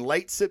 in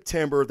late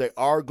September, they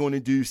are going to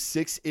do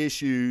 6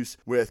 issues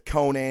with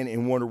Conan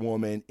and Wonder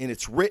Woman, and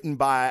it's written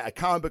by a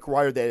comic book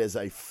writer that is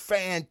a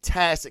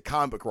fantastic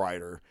comic book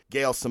writer,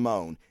 Gail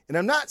Simone. And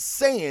I'm not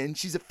saying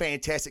she's a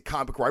fantastic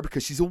comic book writer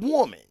because she's a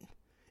woman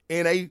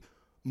in a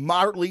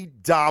moderately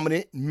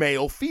dominant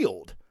male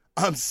field.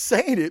 I'm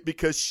saying it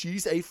because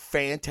she's a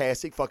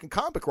fantastic fucking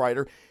comic book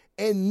writer,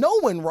 and no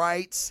one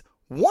writes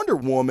Wonder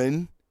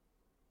Woman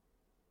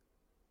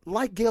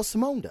like Gail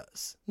Simone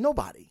does.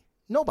 Nobody.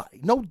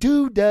 No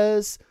dude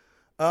does.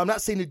 I'm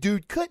not saying the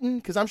dude couldn't,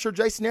 because I'm sure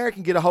Jason Aaron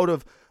can get a hold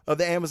of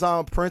the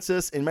Amazon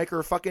princess and make her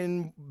a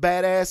fucking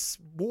badass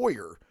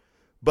warrior.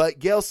 But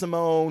Gail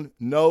Simone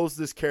knows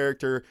this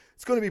character.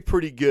 It's going to be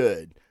pretty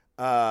good.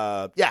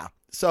 Yeah.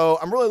 So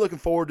I'm really looking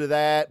forward to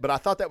that. But I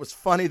thought that was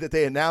funny that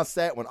they announced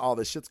that when all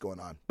this shit's going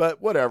on.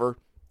 But whatever.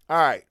 All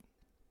right.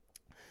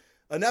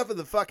 Enough of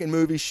the fucking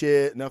movie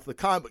shit. Enough of the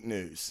comic book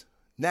news.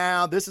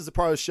 Now, this is a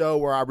part of the show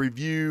where I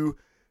review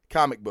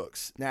comic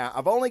books. Now,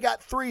 I've only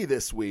got 3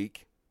 this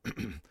week.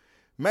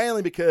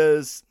 Mainly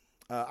because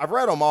I've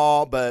read them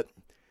all, but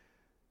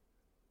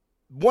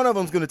one of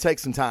them's going to take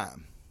some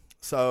time.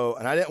 So,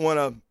 and I didn't want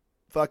to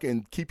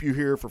fucking keep you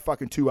here for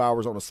fucking 2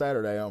 hours on a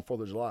Saturday on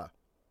 4th of July.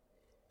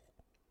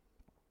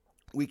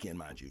 Weekend,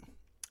 mind you.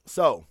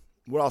 So,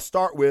 what I'll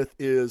start with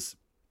is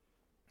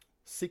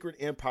Secret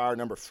Empire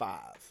number 5.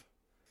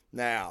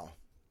 Now,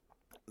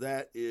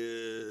 that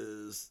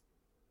is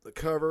the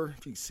cover,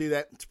 if you can see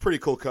that, it's a pretty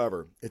cool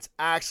cover. It's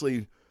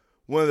actually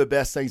one of the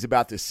best things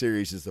about this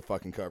series is the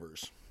fucking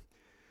covers.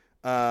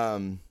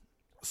 Sorrentino,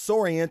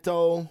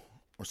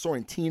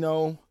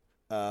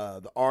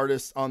 the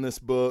artist on this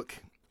book,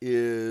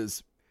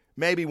 is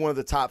maybe one of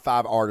the top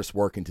 5 artists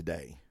working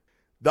today.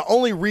 The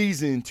only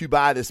reason to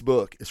buy this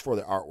book is for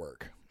the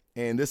artwork,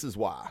 and this is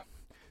why.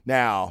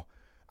 Now,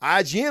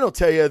 IGN will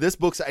tell you this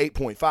book's an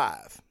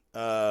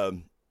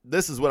 8.5.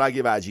 This is what I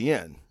give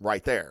IGN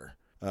right there.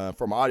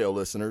 For my audio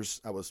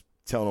listeners, I was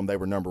telling them they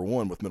were number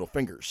 1 with middle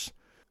fingers.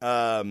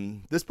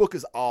 This book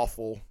is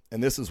awful,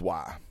 and this is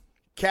why.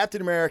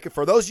 Captain America,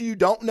 for those of you who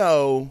don't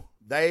know,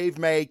 they've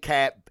made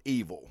Cap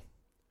evil.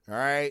 All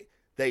right?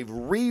 They've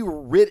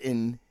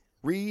rewritten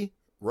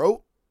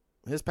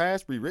his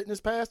past?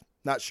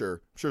 Not sure.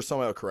 I'm sure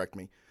someone will correct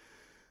me.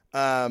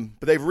 But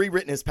they've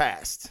rewritten his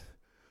past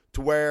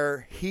to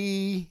where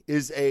he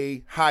is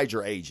a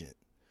Hydra agent.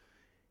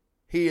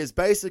 He is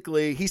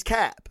basically, he's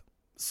Cap.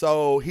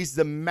 So he's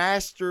the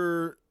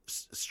master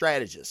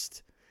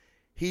strategist.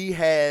 He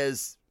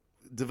has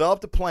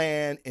developed a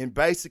plan and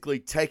basically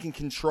taken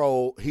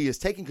control. He is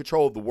taking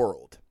control of the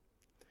world.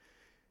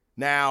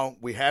 Now,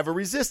 we have a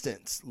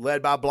resistance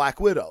led by Black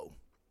Widow.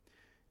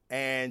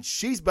 And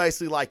she's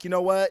basically like, you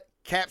know what?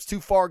 Cap's too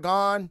far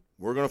gone.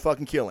 We're going to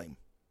fucking kill him.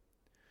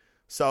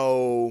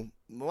 So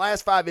the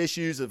last 5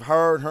 issues of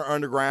her and her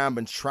underground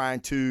been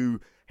trying to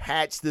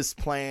hatch this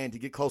plan to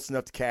get close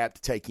enough to Cap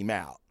to take him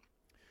out.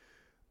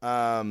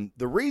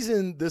 The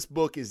reason this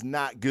book is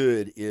not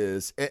good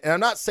is, and I'm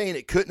not saying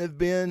it couldn't have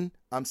been,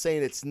 I'm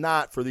saying it's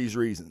not for these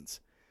reasons.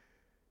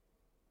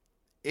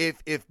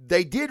 If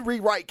they did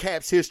rewrite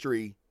Cap's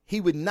history, he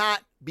would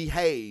not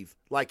behave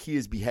like he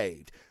has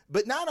behaved.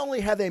 But not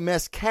only have they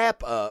messed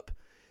Cap up,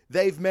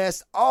 they've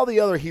messed all the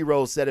other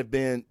heroes that have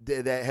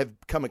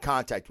come in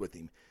contact with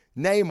him.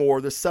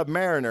 Namor, the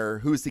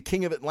Submariner, who's the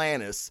king of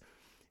Atlantis,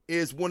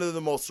 is one of the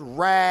most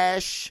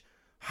rash,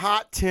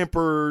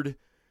 hot-tempered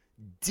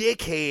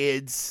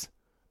dickheads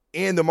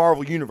in the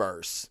Marvel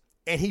Universe.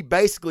 And he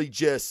basically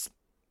just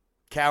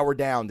cowered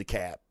down to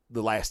Cap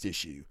the last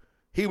issue.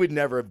 He would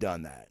never have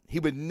done that. He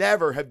would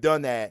never have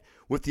done that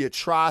with the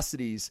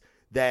atrocities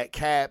that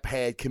Cap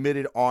had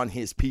committed on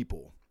his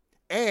people.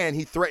 And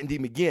he threatened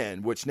him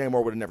again, which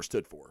Namor would have never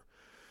stood for.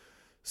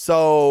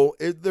 So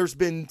there's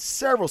been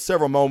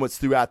several moments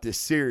throughout this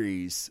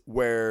series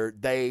where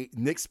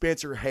Nick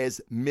Spencer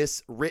has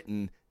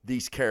miswritten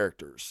these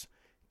characters.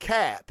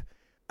 Cap's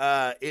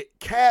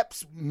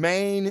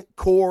main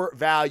core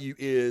value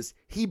is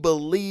he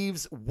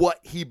believes what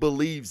he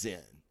believes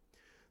in.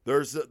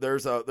 There's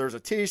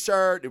a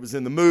T-shirt. It was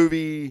in the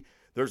movie.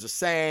 There's a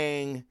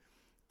saying.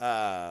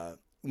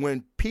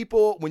 When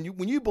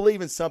you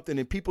believe in something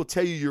and people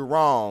tell you you're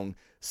wrong,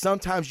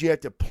 sometimes you have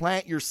to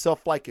plant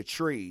yourself like a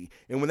tree.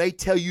 And when they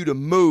tell you to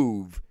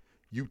move,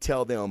 you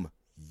tell them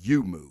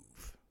you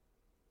move.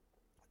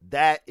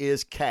 That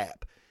is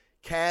Cap.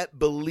 Cap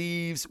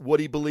believes what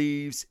he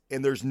believes,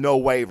 and there's no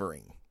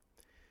wavering.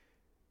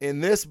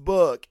 In this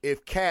book,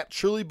 if Cap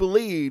truly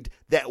believed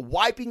that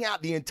wiping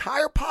out the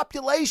entire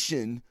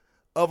population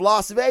of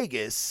Las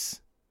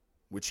Vegas,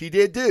 which he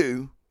did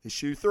do,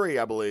 issue 3,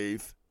 I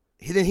believe,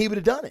 then he would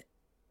have done it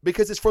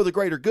because it's for the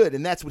greater good,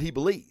 and that's what he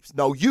believes.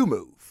 No, you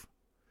move.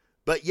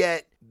 But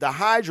yet, the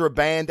Hydra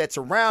band that's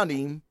around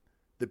him,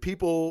 the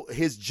people,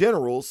 his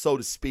generals, so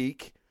to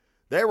speak,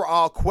 they were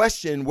all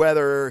questioning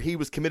whether he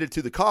was committed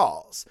to the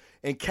cause.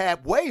 And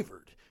Cap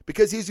wavered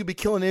because he's going to be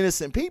killing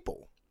innocent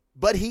people.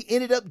 But he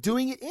ended up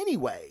doing it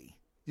anyway.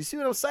 You see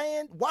what I'm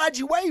saying? Why'd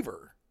you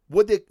waver?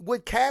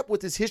 Would Cap,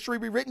 with his history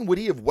rewritten, would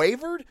he have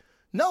wavered?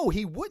 No,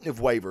 he wouldn't have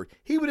wavered.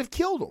 He would have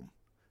killed him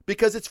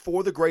because it's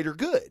for the greater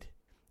good.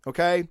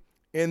 Okay?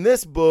 In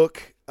this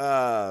book,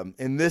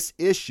 in this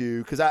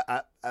issue, because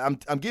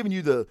I'm giving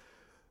you the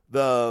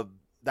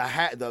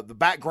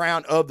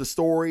background of the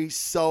story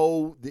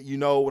so that you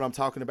know what I'm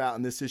talking about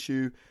in this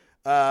issue.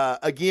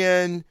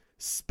 Again,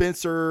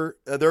 Spencer,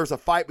 there's a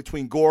fight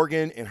between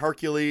Gorgon and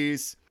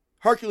Hercules.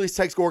 Hercules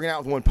takes Gorgon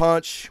out with one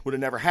punch. Would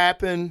have never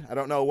happened. I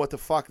don't know what the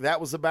fuck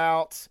that was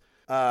about.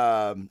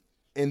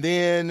 And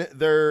then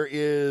there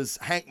is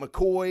Hank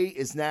McCoy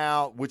is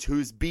now,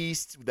 who's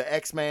Beast, the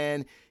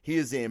X-Man. He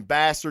is the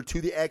ambassador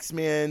to the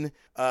X-Men.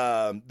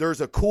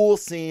 There's a cool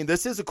scene.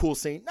 This is a cool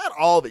scene. Not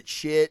all of it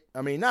shit.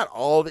 I mean, not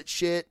all of it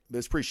shit, but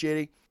it's pretty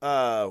shitty.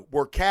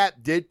 Where Cap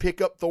did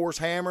pick up Thor's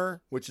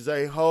hammer, which is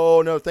a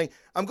whole nother thing.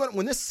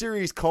 When this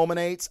series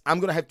culminates, I'm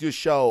going to have to do a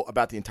show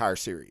about the entire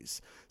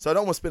series. So I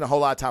don't want to spend a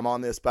whole lot of time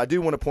on this, but I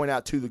do want to point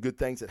out, too, the good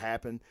things that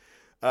happen.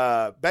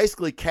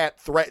 Basically, Cap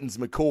threatens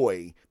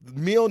McCoy.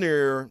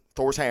 Mjolnir,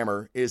 Thor's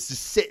hammer, is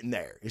just sitting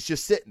there. It's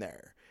just sitting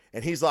there.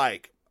 And he's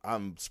like,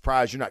 I'm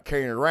surprised you're not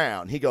carrying it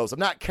around. He goes, I'm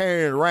not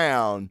carrying it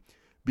around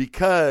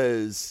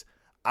because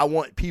I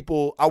want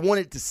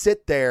it to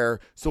sit there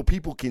so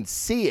people can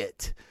see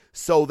it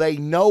so they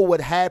know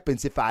what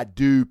happens if I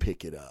do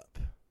pick it up.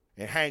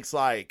 And Hank's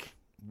like,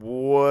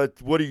 what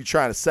are you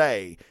trying to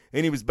say?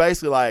 And he was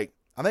basically like,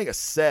 I think I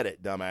said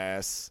it,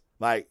 dumbass.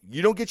 Like,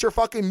 you don't get your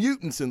fucking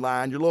mutants in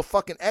line, your little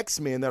fucking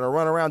X-Men that are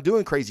running around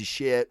doing crazy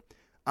shit.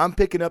 I'm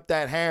picking up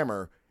that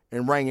hammer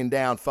and raining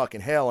down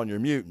fucking hell on your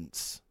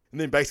mutants.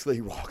 And then basically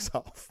he walks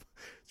off.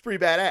 It's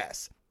pretty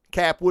badass.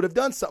 Cap would have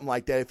done something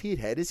like that if he had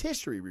had his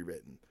history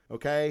rewritten,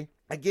 okay?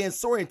 Again,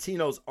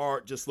 Sorrentino's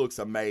art just looks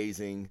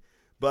amazing.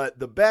 But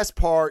the best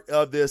part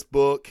of this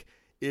book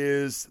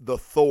is the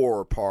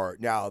Thor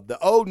part. Now, the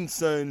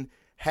Odinson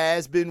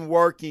has been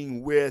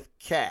working with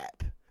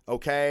Cap,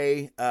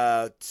 okay?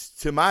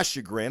 To my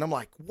chagrin, I'm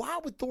like, why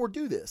would Thor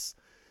do this?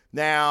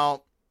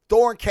 Now,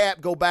 Thor and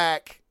Cap go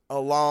back a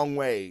long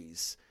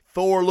ways.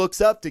 Thor looks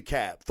up to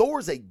Cap.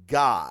 Thor's a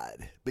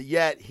god, but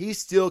yet he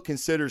still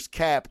considers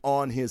Cap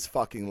on his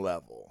fucking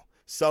level.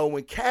 So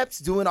when Cap's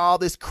doing all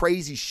this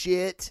crazy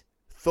shit,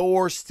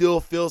 Thor still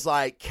feels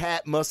like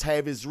Cap must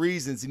have his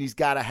reasons and he's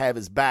got to have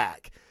his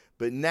back.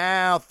 But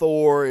now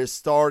Thor is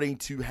starting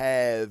to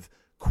have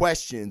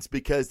questions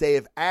because they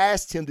have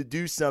asked him to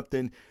do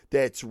something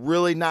that's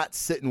really not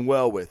sitting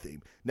well with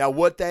him. Now,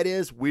 what that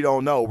is, we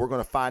don't know. We're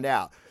going to find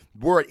out.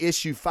 We're at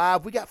issue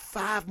 5. We got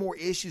 5 more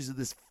issues of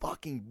this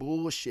fucking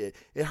bullshit.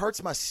 It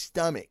hurts my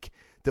stomach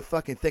to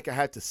fucking think I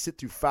have to sit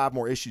through 5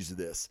 more issues of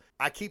this.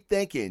 I keep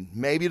thinking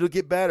maybe it'll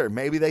get better.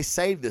 Maybe they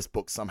save this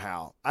book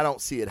somehow. I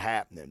don't see it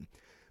happening.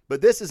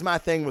 But this is my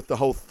thing with the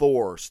whole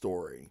Thor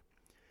story.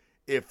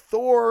 If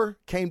Thor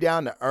came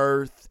down to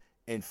Earth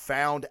and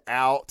found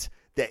out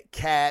that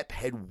Cap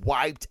had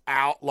wiped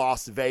out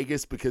Las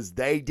Vegas because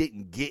they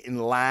didn't get in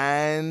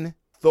line,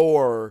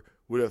 Thor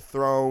would have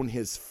thrown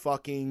his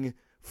fucking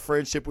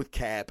friendship with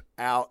Cap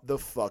out the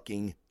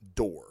fucking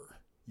door.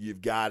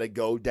 You've got to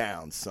go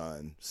down,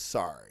 son.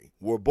 Sorry.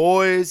 We're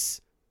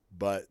boys,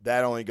 but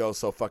that only goes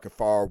so fucking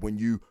far when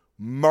you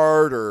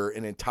murder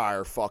an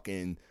entire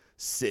fucking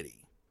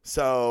city.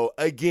 So,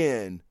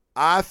 again,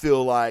 I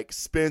feel like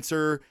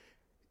Spencer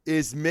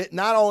is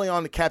not only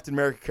on the Captain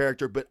America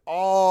character, but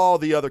all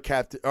the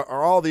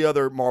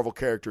other Marvel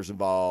characters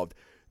involved.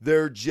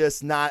 They're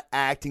just not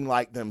acting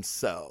like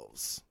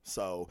themselves.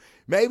 So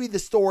maybe the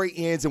story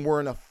ends and we're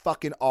in a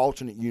fucking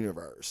alternate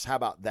universe. How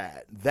about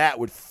that? That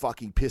would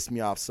fucking piss me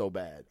off so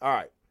bad. All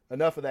right,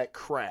 enough of that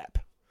crap.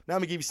 Now I'm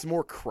going to give you some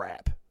more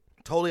crap.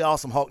 Totally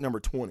Awesome Hulk number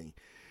 20.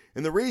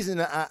 And the reason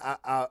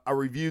I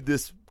reviewed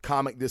this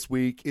comic this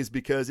week is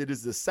because it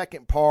is the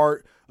second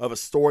part of a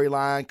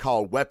storyline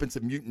called Weapons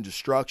of Mutant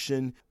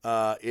Destruction.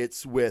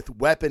 It's with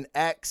Weapon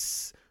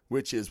X,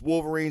 which is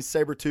Wolverine,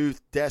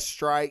 Sabretooth,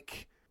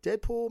 Deathstrike,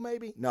 Deadpool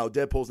maybe? No,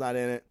 Deadpool's not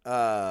in it.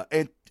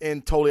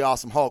 And Totally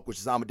Awesome Hulk, which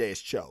is Amadeus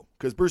Cho,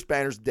 because Bruce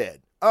Banner's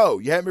dead. Oh,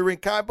 you haven't been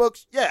reading comic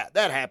books? Yeah,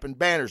 that happened.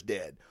 Banner's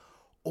dead.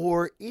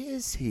 Or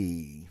is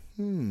he?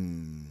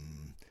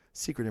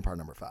 Secret Empire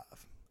number 5.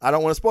 I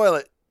don't want to spoil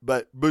it.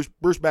 But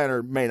Bruce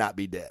Banner may not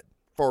be dead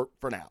for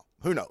now.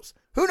 Who knows?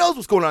 Who knows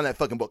what's going on in that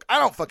fucking book? I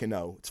don't fucking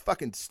know. It's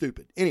fucking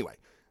stupid. Anyway,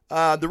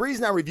 the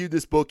reason I reviewed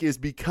this book is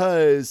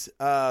because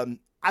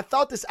I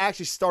thought this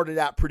actually started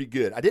out pretty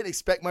good. I didn't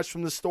expect much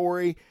from the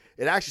story.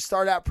 It actually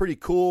started out pretty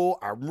cool.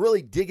 I'm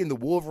really digging the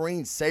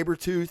Wolverine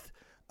Sabretooth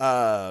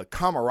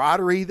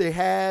camaraderie they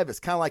have. It's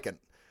kind of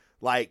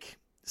like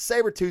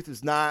Sabretooth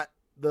is not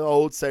the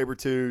old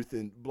Sabretooth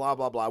and blah,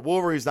 blah, blah.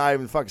 Wolverine's not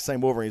even the fucking same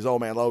Wolverine as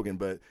Old Man Logan,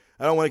 but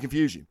I don't want to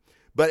confuse you.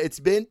 But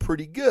it's been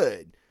pretty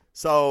good.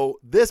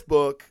 So this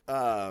book, here,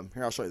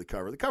 I'll show you the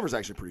cover. The cover's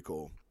actually pretty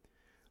cool.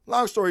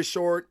 Long story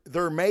short,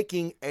 they're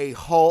making a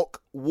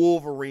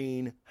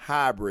Hulk-Wolverine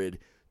hybrid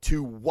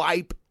to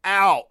wipe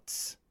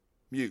out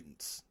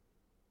mutants.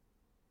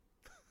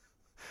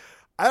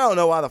 I don't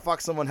know why the fuck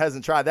someone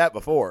hasn't tried that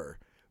before,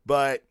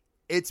 but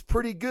it's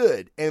pretty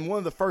good. And one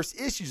of the first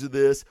issues of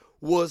this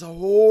was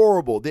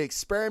horrible. The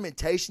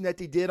experimentation that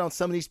they did on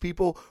some of these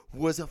people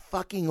was a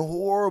fucking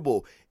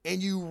horrible.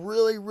 And you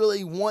really,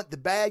 really want the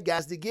bad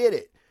guys to get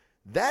it.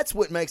 That's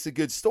what makes a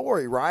good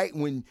story, right?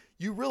 When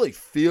you really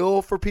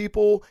feel for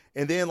people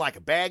and then like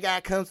a bad guy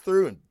comes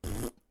through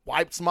and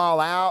wipes them all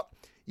out.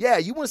 Yeah,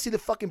 you want to see the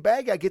fucking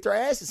bad guy get their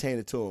asses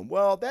handed to them.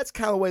 Well, that's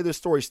kind of the way this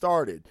story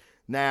started.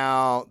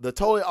 Now, the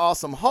Totally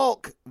Awesome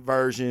Hulk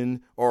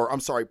version,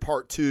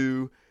 part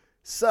 2,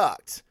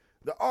 sucked.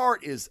 The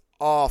art is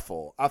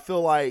awful. I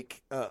feel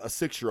like a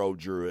 6-year-old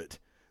drew it.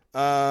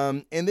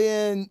 And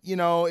then,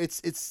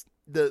 it's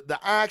the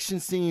action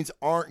scenes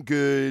aren't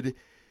good.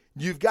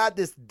 You've got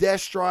this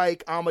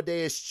Deathstrike,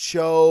 Amadeus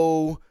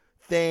Cho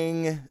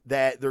thing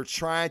that they're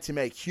trying to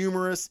make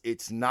humorous.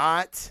 It's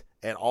not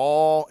at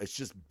all. It's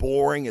just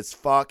boring as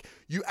fuck.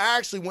 You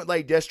actually went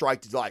lay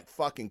Deathstrike to like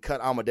fucking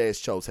cut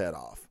Amadeus Cho's head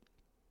off.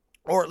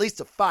 Or at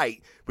least a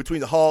fight between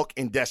the Hulk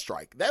and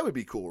Deathstrike. That would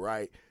be cool,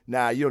 right?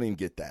 Nah, you don't even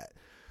get that.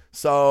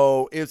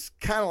 So it's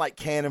kind of like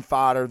cannon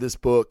fodder, this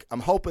book.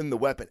 I'm hoping the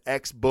Weapon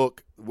X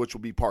book, which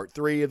will be part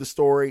 3 of the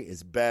story,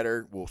 is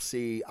better. We'll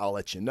see. I'll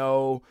let you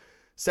know.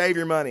 Save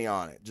your money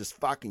on it. Just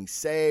fucking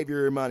save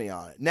your money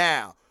on it.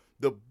 Now,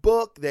 the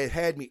book that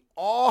had me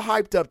all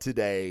hyped up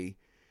today,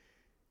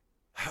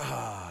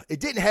 it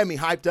didn't have me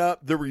hyped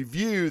up. The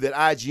review that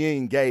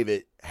IGN gave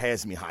it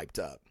has me hyped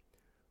up.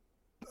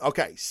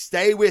 Okay,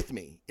 stay with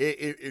me.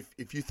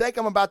 If you think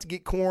I'm about to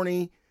get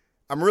corny,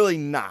 I'm really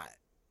not.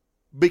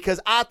 Because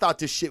I thought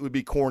this shit would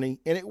be corny,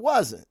 and it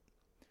wasn't.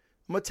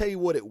 I'm going to tell you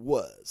what it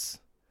was.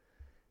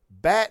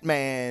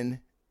 Batman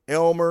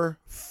Elmer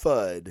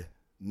Fudd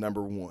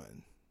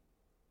 #1.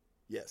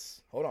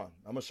 Yes, hold on.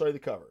 I'm going to show you the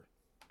cover.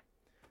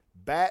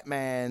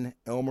 Batman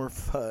Elmer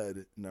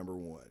Fudd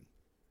 #1.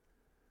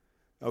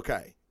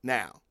 Okay,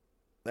 now,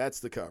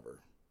 that's the cover.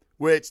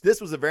 Which, this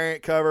was a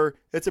variant cover.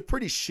 It's a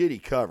pretty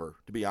shitty cover,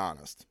 to be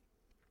honest.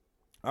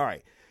 All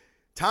right.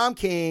 Tom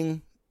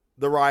King,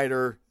 the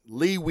writer.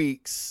 Lee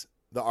Weeks,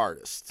 the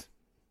artist.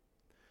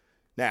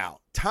 Now,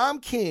 Tom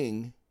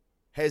King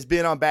has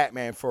been on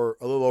Batman for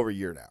a little over a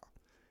year now.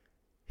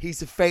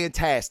 He's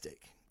fantastic.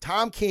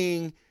 Tom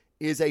King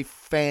is a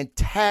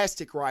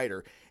fantastic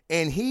writer.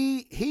 And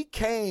he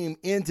came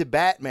into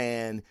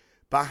Batman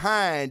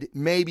behind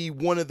maybe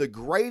one of the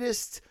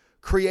greatest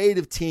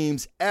creative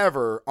teams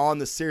ever on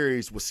the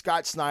series with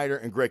Scott Snyder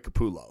and Greg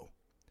Capullo.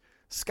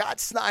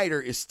 Scott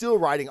Snyder is still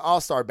writing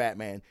All-Star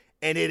Batman,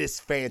 and it is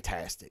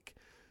fantastic.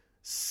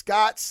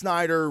 Scott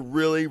Snyder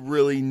really,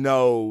 really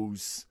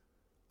knows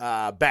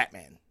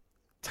Batman.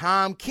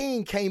 Tom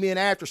King came in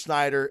after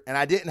Snyder, and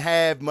I didn't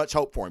have much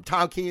hope for him.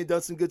 Tom King had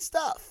done some good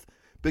stuff,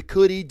 but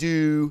could he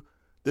do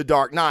The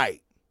Dark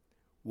Knight?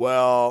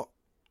 Well,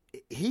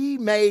 he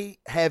may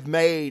have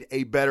made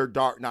a better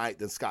Dark Knight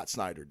than Scott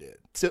Snyder did.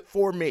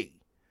 For me,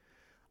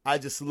 I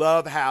just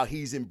love how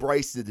he's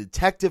embraced the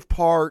detective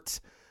part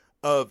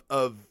of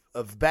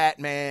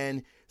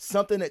Batman,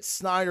 something that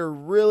Snyder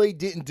really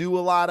didn't do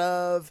a lot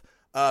of.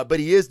 But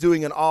he is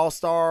doing an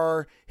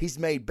all-star. He's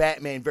made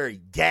Batman very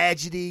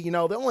gadgety. You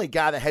know, the only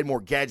guy that had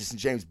more gadgets than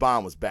James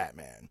Bond was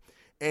Batman.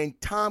 And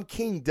Tom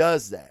King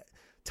does that.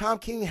 Tom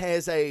King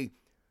has a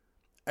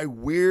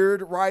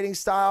weird writing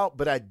style,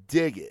 but I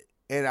dig it.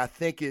 And I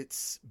think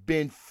it's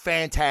been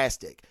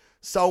fantastic.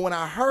 So when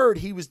I heard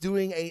he was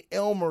doing a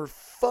Elmer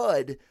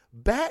Fudd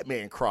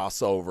Batman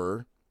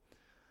crossover,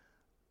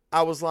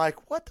 I was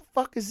like, what the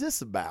fuck is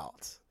this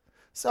about?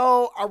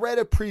 So I read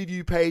a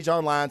preview page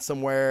online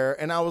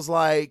somewhere, and I was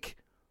like,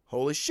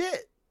 holy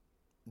shit,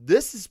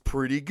 this is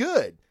pretty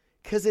good.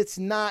 Because it's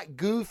not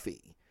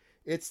goofy.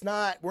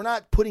 We're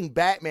not putting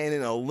Batman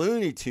in a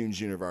Looney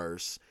Tunes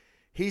universe.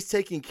 He's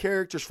taking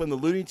characters from the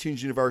Looney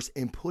Tunes universe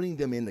and putting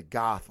them into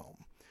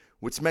Gotham,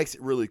 which makes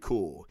it really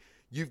cool.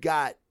 You've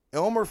got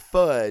Elmer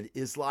Fudd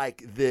is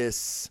like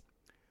this,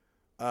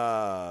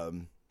 what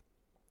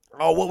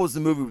was the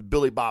movie with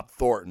Billy Bob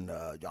Thornton?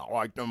 Y'all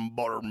like them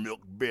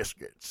buttermilk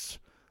biscuits.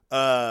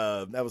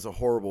 That was a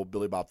horrible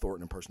Billy Bob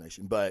Thornton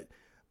impersonation. But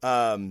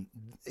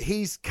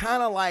he's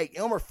kind of like,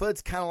 Elmer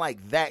Fudd's kind of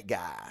like that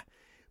guy.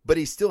 But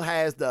he still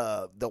has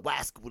the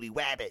wascally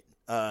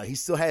wabbit. He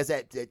still has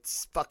that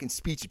fucking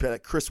speech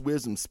impediment, Chris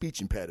Wisdom speech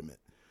impediment.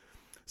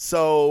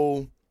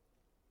 So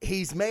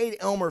he's made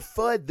Elmer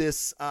Fudd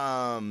this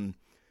hitman,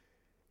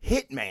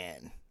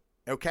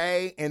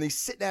 okay? And he's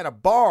sitting at a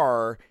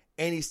bar,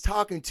 and he's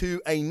talking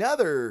to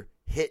another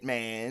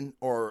hitman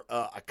or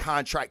a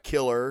contract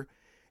killer,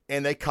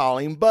 and they call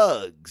him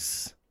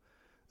Bugs,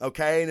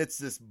 okay? And it's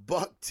this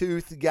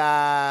buck-toothed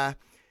guy.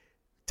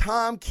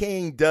 Tom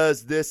King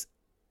does this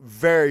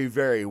very,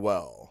 very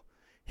well.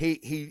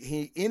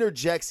 He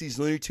interjects these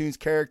Looney Tunes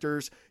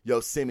characters.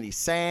 Yosemite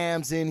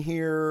Sam's in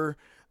here.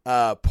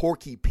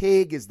 Porky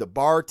Pig is the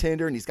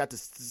bartender, and he's got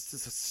this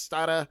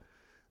stutter.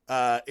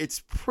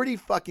 It's pretty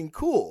fucking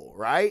cool,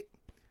 right?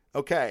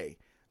 Okay.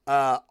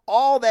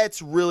 All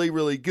that's really,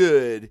 really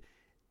good.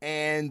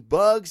 And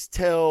Bugs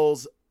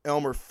tells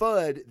Elmer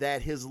Fudd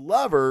that his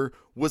lover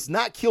was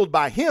not killed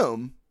by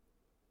him,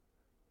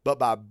 but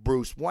by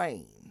Bruce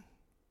Wayne.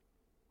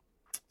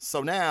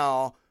 So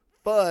now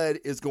Fudd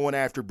is going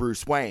after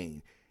Bruce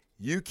Wayne.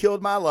 You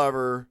killed my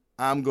lover,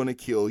 I'm going to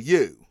kill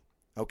you.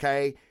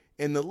 Okay?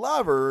 And the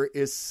lover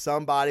is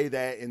somebody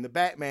that in the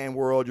Batman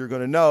world you're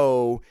going to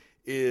know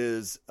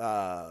is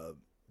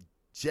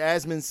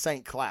Jasmine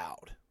St.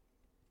 Cloud.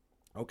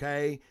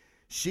 Okay?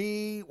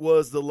 She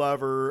was the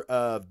lover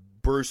of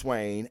Bruce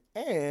Wayne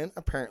and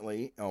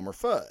apparently Elmer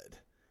Fudd.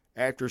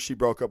 After she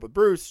broke up with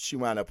Bruce, she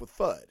wound up with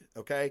Fudd.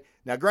 Okay?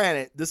 Now,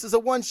 granted, this is a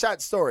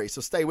one-shot story, so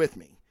stay with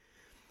me.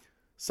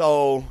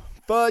 So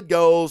Fudd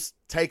goes,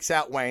 takes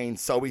out Wayne,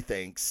 so he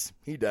thinks.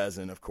 He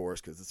doesn't, of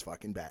course, because it's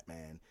fucking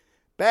Batman.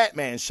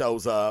 Batman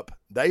shows up.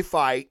 They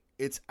fight.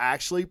 It's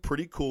actually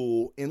pretty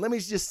cool. And let me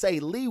just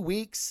say, Lee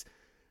Weeks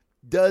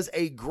does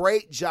a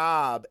great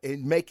job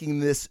in making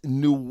this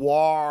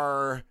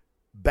noir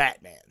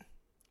Batman.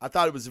 I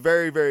thought it was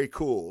very, very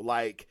cool.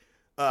 A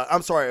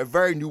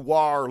very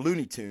noir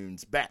Looney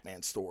Tunes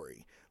Batman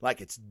story.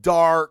 Like, it's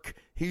dark.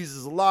 He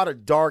uses a lot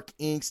of dark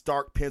inks,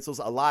 dark pencils,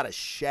 a lot of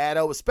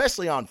shadow,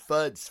 especially on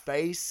Fudd's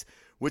face,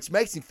 which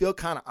makes him feel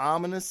kind of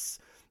ominous.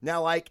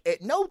 Now,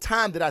 at no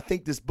time did I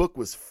think this book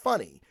was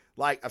funny.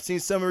 I've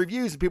seen some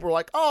reviews and people are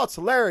like, oh, it's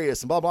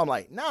hilarious and blah, blah. I'm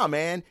like, nah,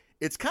 man,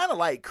 it's kind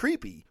of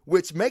creepy,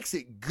 which makes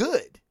it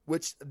good,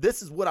 which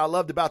this is what I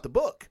loved about the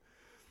book.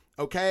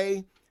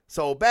 Okay?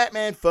 So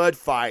Batman Fudd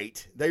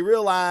fight. They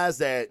realize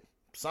that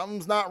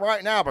something's not right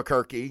in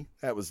Albuquerque.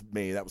 That was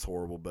me. That was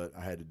horrible, but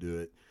I had to do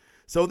it.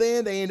 So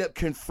then they end up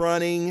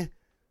confronting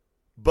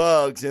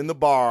Bugs in the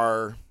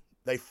bar.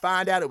 They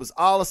find out it was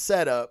all a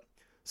setup.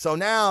 So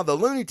now the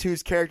Looney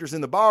Tunes characters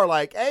in the bar are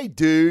like, hey,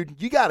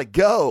 dude, you got to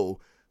go.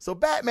 So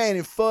Batman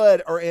and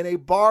Fudd are in a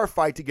bar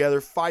fight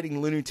together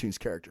fighting Looney Tunes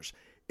characters.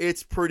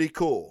 It's pretty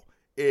cool.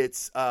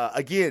 It's,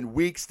 again,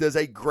 Weeks does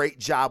a great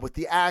job with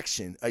the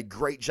action, a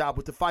great job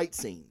with the fight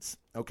scenes,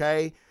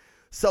 okay?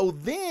 So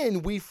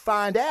then we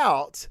find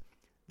out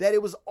that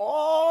it was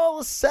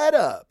all a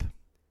setup.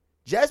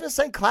 Jasmine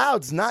St.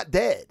 Cloud's not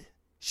dead.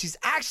 She's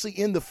actually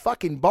in the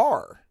fucking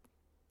bar.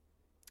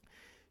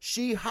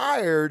 She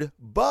hired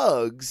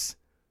Bugs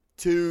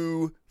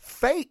to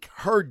fake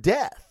her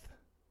death.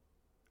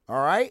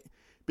 All right?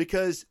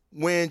 Because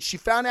when she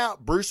found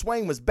out Bruce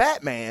Wayne was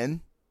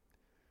Batman,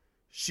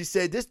 she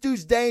said, this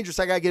dude's dangerous.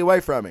 I got to get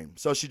away from him.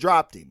 So she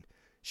dropped him.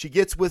 She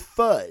gets with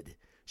Fudd.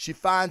 She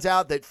finds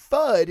out that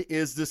Fudd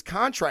is this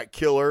contract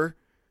killer.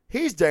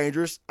 He's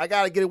dangerous. I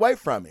got to get away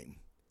from him.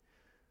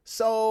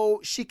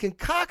 So she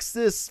concocts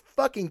this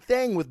fucking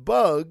thing with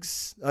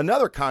Bugs,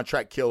 another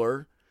contract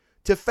killer,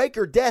 to fake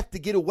her death to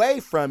get away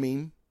from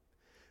him.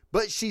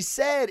 But she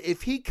said,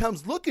 if he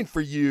comes looking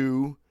for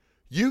you,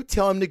 you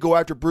tell him to go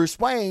after Bruce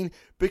Wayne,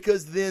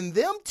 because then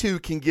them two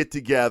can get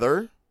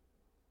together.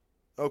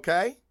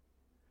 Okay?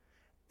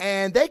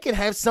 And they can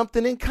have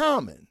something in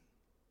common.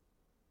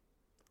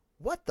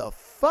 What the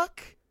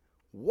fuck?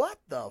 What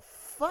the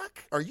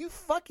fuck? Are you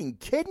fucking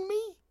kidding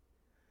me?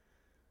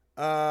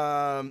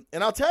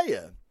 And I'll tell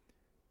you,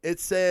 it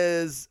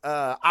says,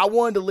 I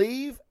wanted to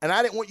leave and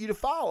I didn't want you to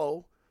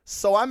follow.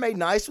 So I made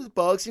nice with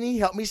Bugs and he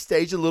helped me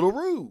stage a little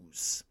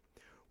ruse.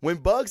 When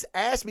Bugs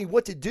asked me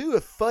what to do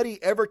if Fuddy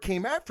ever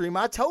came after him,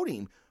 I told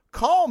him,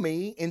 call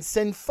me and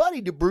send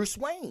Fuddy to Bruce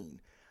Wayne.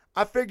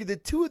 I figured the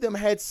two of them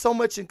had so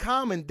much in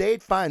common,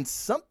 they'd find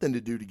something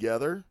to do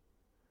together.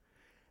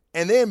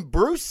 And then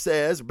Bruce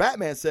says,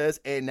 Batman says,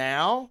 and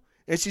now?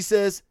 And she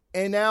says,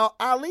 and now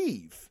I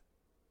leave.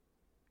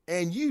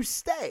 And you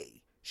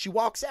stay. She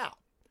walks out.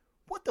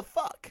 What the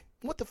fuck?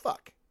 What the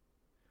fuck?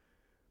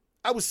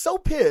 I was so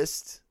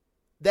pissed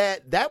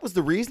that was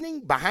the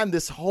reasoning behind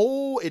this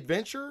whole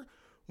adventure,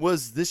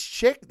 was this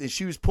chick that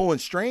she was pulling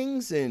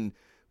strings and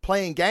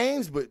playing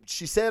games, but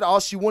she said all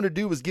she wanted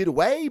to do was get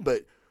away,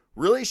 but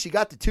really she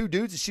got the two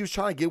dudes that she was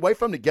trying to get away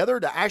from together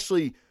to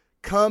actually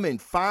come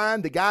and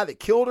find the guy that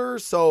killed her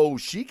so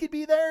she could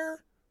be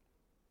there?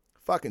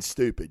 Fucking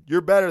stupid.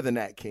 You're better than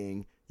that,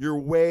 King. You're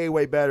way,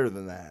 way better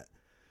than that.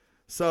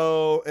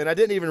 So, and I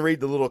didn't even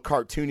read the little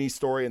cartoony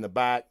story in the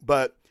back,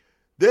 but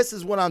this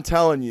is what I'm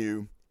telling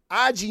you.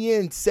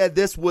 IGN said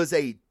this was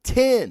a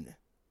 10.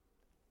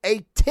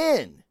 A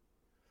 10.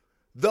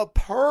 The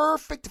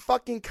perfect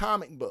fucking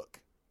comic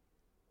book.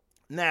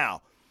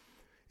 Now,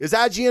 is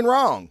IGN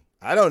wrong?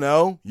 I don't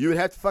know. You would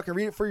have to fucking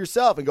read it for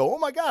yourself and go, oh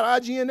my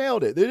God, IGN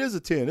nailed it. It is a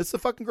 10. It's the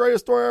fucking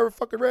greatest story I ever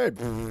fucking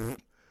read.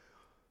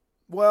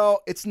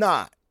 Well, it's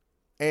not.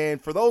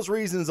 And for those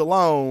reasons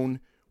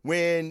alone,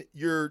 when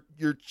your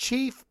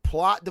chief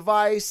plot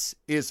device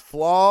is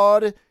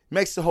flawed, it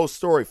makes the whole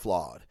story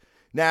flawed.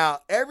 Now,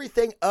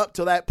 everything up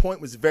to that point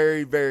was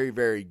very, very,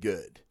 very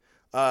good.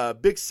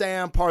 Big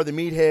Sam, part of the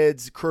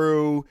Meatheads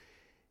crew,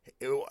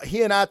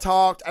 he and I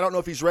talked. I don't know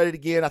if he's read it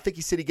again. I think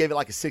he said he gave it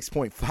like a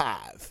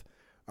 6.5.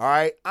 All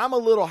right. I'm a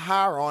little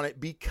higher on it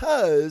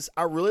because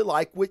I really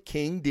like what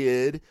King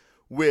did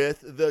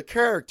with the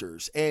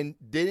characters and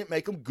didn't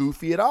make them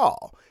goofy at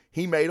all.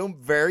 He made them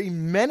very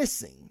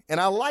menacing, and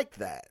I like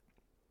that.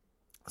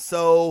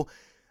 So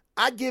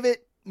I give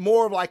it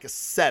more of like a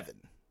 7.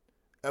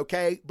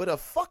 Okay, but a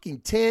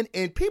fucking 10.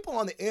 And people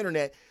on the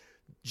internet,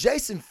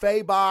 Jason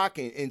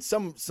Fabok and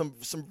some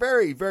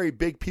very, very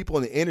big people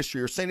in the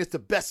industry are saying it's the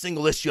best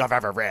single issue I've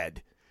ever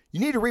read. You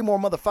need to read more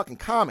motherfucking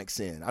comics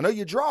in. I know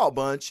you draw a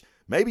bunch.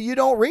 Maybe you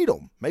don't read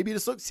them. Maybe you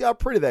just look to see how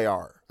pretty they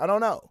are. I don't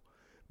know.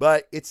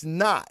 But it's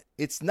not.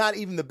 It's not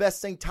even the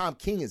best thing Tom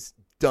King has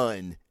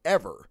done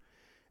ever.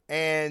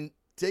 And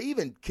to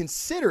even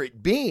consider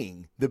it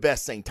being the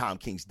best thing Tom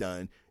King's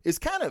done is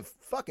kind of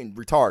fucking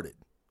retarded.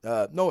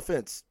 No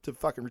offense to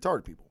fucking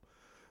retarded people.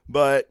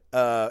 But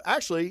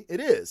actually, it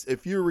is.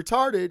 If you're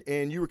retarded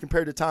and you were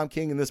compared to Tom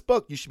King in this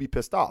book, you should be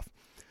pissed off.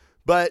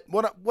 But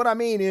what I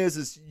mean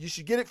is you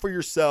should get it for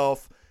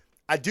yourself.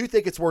 I do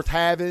think it's worth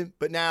having.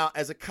 But now,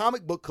 as a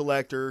comic book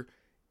collector,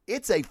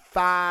 it's a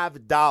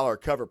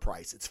 $5 cover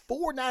price. It's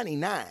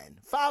 $4.99.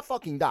 $5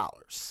 fucking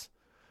dollars.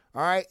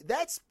 All right?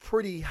 That's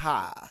pretty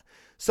high.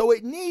 So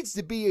it needs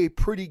to be a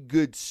pretty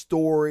good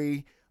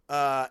story.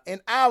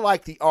 And I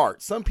like the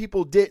art. Some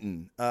people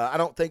didn't. I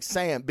don't think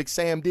Big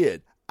Sam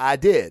did. I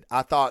did.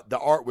 I thought the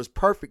art was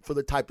perfect for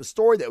the type of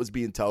story that was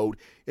being told.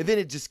 And then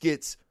it just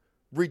gets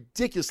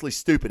ridiculously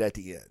stupid at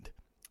the end.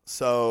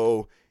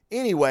 So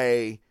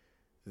anyway,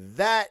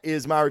 that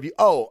is my review.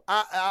 Oh,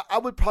 I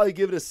would probably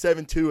give it a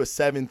 7.2, a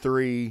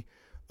 7.3.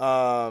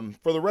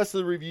 For the rest of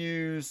the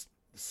reviews,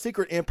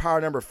 Secret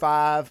Empire number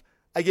 5,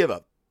 I give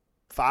a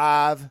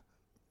 5.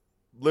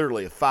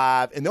 Literally a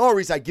 5. And the only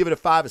reason I give it a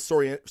 5 is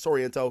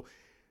Sorrento.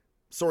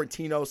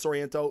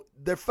 Sorrento,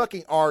 their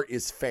fucking art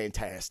is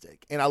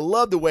fantastic. And I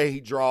love the way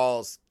he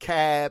draws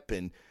Cap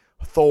and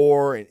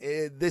Thor, and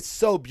it's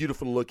so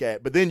beautiful to look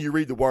at. But then you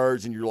read the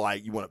words and you're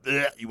like, you want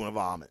to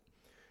vomit.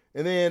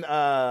 And then,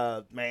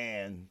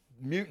 man,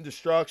 Mutant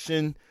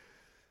Destruction,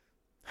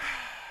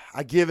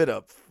 I give it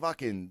a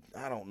fucking,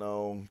 I don't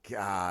know,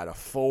 God, a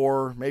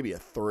 4, maybe a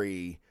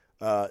 3.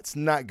 It's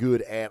not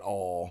good at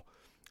all.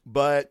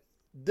 But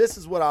this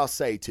is what I'll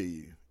say to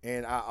you.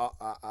 And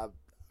I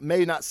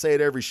may not say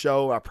it every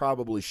show. I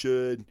probably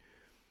should.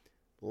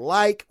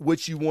 Like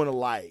what you want to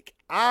like.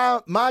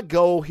 My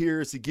goal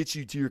here is to get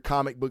you to your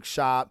comic book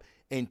shop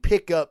and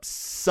pick up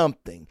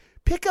something.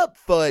 Pick up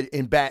Fudd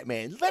and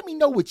Batman. Let me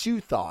know what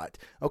you thought.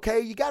 Okay,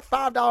 you got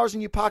 $5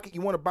 in your pocket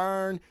you want to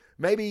burn.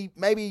 Maybe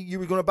you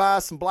were going to buy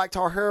some black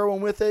tar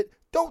heroin with it.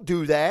 Don't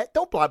do that.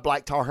 Don't buy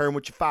black tar heroin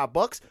with your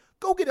 $5.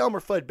 Go get Elmer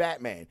Fudd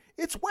Batman.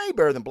 It's way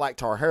better than black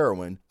tar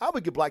heroin. I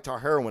would give black tar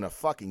heroin a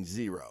fucking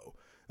 0.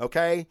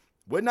 Okay,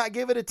 would not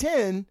give it a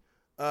 10.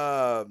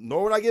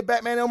 Nor would I give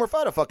Batman Elmer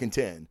Fudd a fucking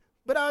 10.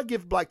 But I'd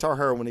give black tar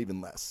heroin even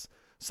less.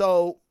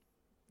 So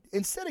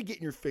instead of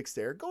getting your fix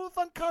there, go to a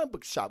fucking comic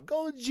book shop.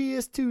 Go to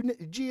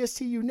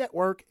GSTU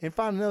Network and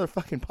find another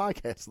fucking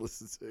podcast to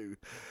listen to.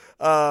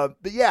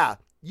 But yeah,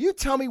 you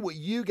tell me what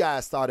you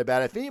guys thought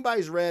about it. If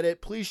anybody's read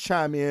it, please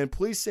chime in.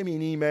 Please send me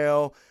an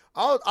email.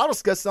 I'll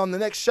discuss it on the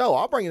next show.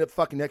 I'll bring it up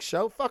fucking next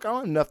show. Fuck, I don't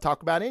have enough to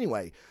talk about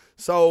anyway.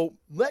 So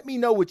let me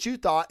know what you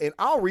thought, and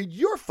I'll read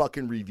your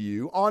fucking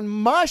review on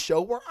my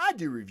show where I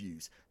do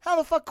reviews. How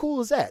the fuck cool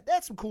is that?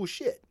 That's some cool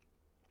shit.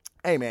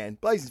 Hey, man,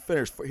 Blazing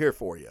Defender's here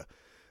for you.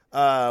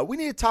 We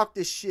need to talk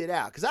this shit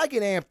out because I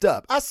get amped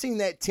up. I seen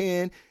that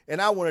 10,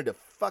 and I wanted to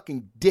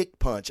fucking dick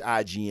punch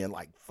IGN.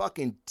 Like,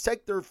 fucking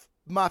take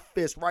my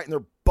fist right in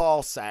their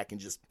ball sack and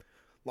just,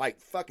 like,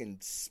 fucking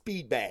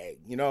speed bag.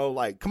 You know,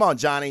 like, come on,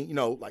 Johnny. You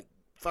know, like,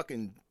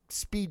 fucking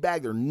speed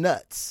bag their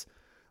nuts.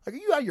 Like, are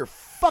you out of your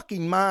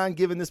fucking mind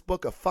giving this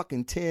book a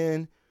fucking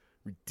 10?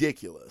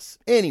 Ridiculous.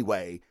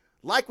 Anyway,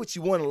 like what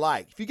you want to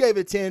like. If you gave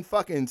it a 10,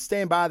 fucking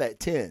stand by that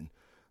 10.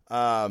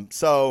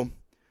 So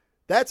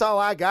that's all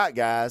I got,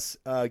 guys.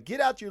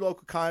 Get out to your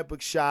local comic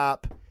book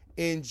shop.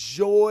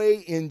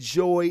 Enjoy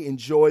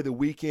the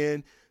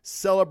weekend.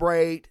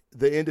 Celebrate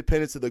the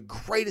independence of the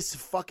greatest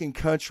fucking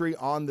country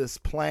on this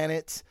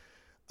planet.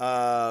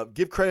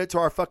 Give credit to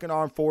our fucking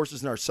armed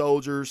forces and our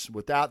soldiers.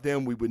 Without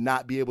them, we would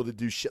not be able to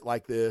do shit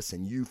like this,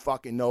 and you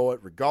fucking know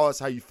it, regardless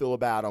how you feel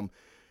about them.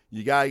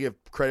 You gotta give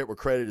credit where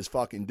credit is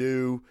fucking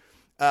due.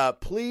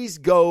 Please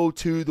go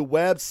to the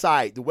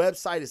website. The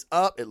website is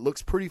up. It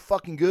looks pretty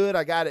fucking good,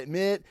 I gotta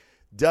admit.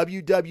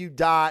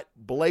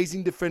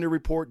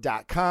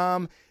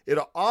 www.blazingdefenderreport.com.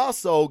 It'll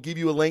also give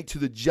you a link to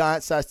the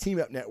Giant Size Team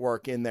Up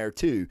Network in there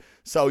too.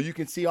 So you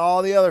can see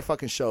all the other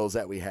fucking shows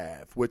that we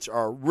have, which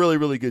are really,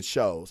 really good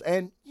shows.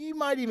 And you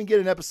might even get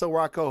an episode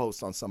where I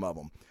co-host on some of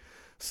them.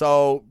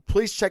 So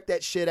please check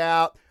that shit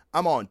out.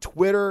 I'm on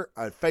Twitter,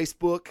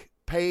 Facebook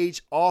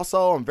page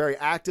also. I'm very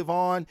active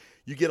on.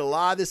 You get a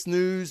lot of this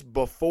news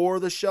before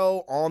the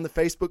show on the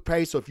Facebook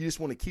page. So if you just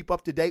want to keep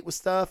up to date with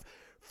stuff,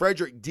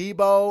 Frederick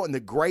Debo and the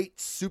Great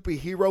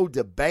Superhero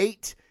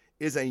Debate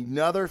is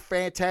another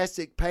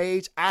fantastic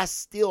page. I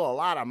steal a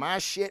lot of my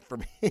shit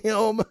from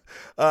him.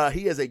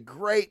 He has a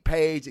great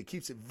page. It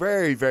keeps it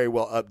very, very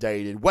well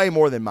updated, way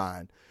more than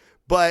mine.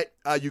 But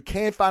you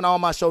can find all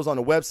my shows on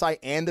the website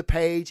and the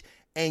page.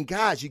 And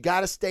guys, you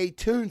got to stay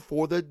tuned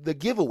for the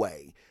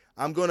giveaway.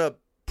 I'm going to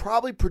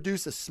probably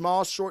produce a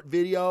small short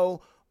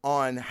video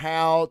on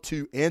how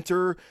to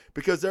enter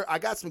because I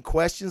got some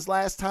questions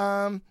last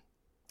time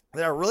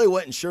that I really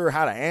wasn't sure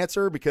how to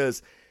answer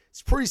because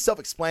it's pretty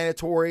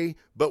self-explanatory.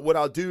 But what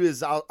I'll do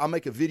is I'll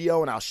make a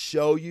video and I'll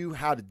show you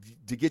how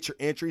to get your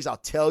entries. I'll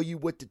tell you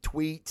what to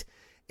tweet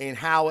and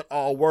how it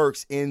all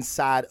works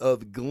inside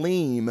of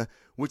Gleam,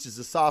 which is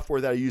the software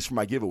that I use for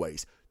my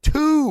giveaways.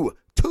 Two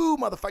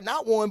motherfucker,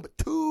 not one, but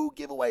 2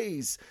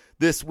 giveaways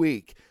this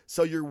week.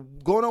 So you're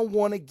going to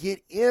want to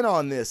get in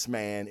on this,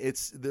 man.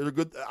 They're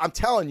good. I'm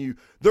telling you,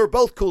 they're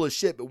both cool as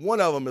shit, but one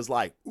of them is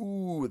like,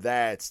 ooh,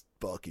 that's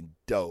fucking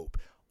dope.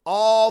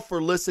 All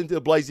for listening to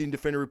the Blazing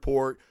Defender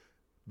Report.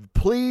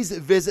 Please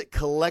visit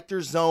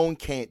Collector Zone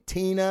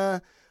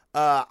Cantina.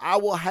 I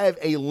will have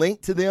a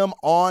link to them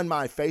on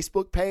my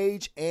Facebook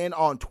page and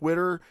on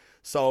Twitter.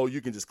 So you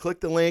can just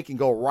click the link and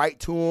go right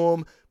to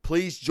them.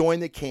 Please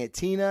join the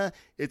Cantina.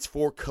 It's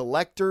for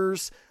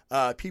collectors.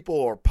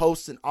 People are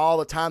posting all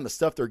the time the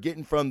stuff they're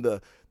getting from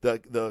the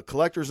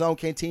Collector Zone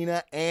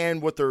Cantina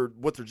and what they're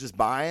just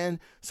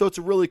buying. So it's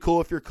really cool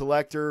if you're a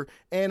collector.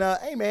 And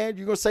hey man,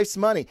 you're gonna save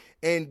some money.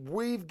 And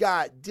we've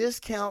got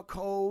discount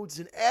codes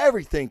and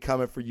everything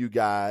coming for you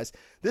guys.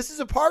 This is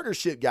a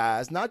partnership,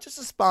 guys, not just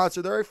a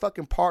sponsor. They're a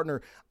fucking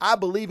partner. I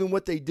believe in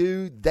what they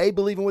do. They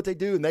believe in what they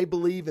do, and they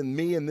believe in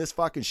me and this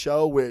fucking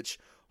show. Which,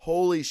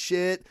 holy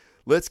shit,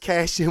 let's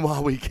cash in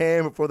while we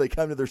can before they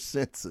come to their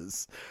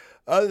senses.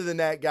 Other than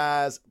that,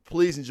 guys,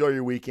 please enjoy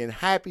your weekend.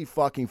 Happy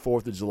fucking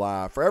 4th of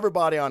July. For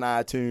everybody on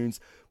iTunes,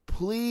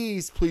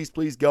 please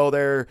go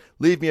there.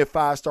 Leave me a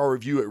 5-star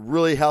review. It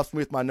really helps me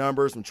with my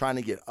numbers. I'm trying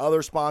to get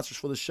other sponsors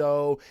for the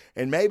show,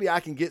 and maybe I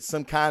can get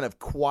some kind of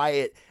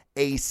quiet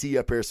AC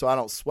up here so I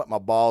don't sweat my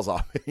balls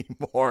off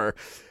anymore.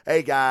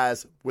 Hey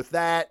guys, with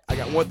that, I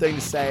got one thing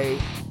to say.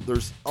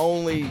 There's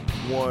only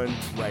one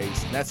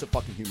race, and that's the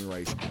fucking human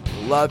race.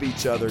 Love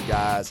each other,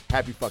 guys.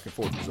 Happy fucking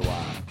 4th of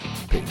July.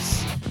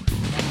 Peace.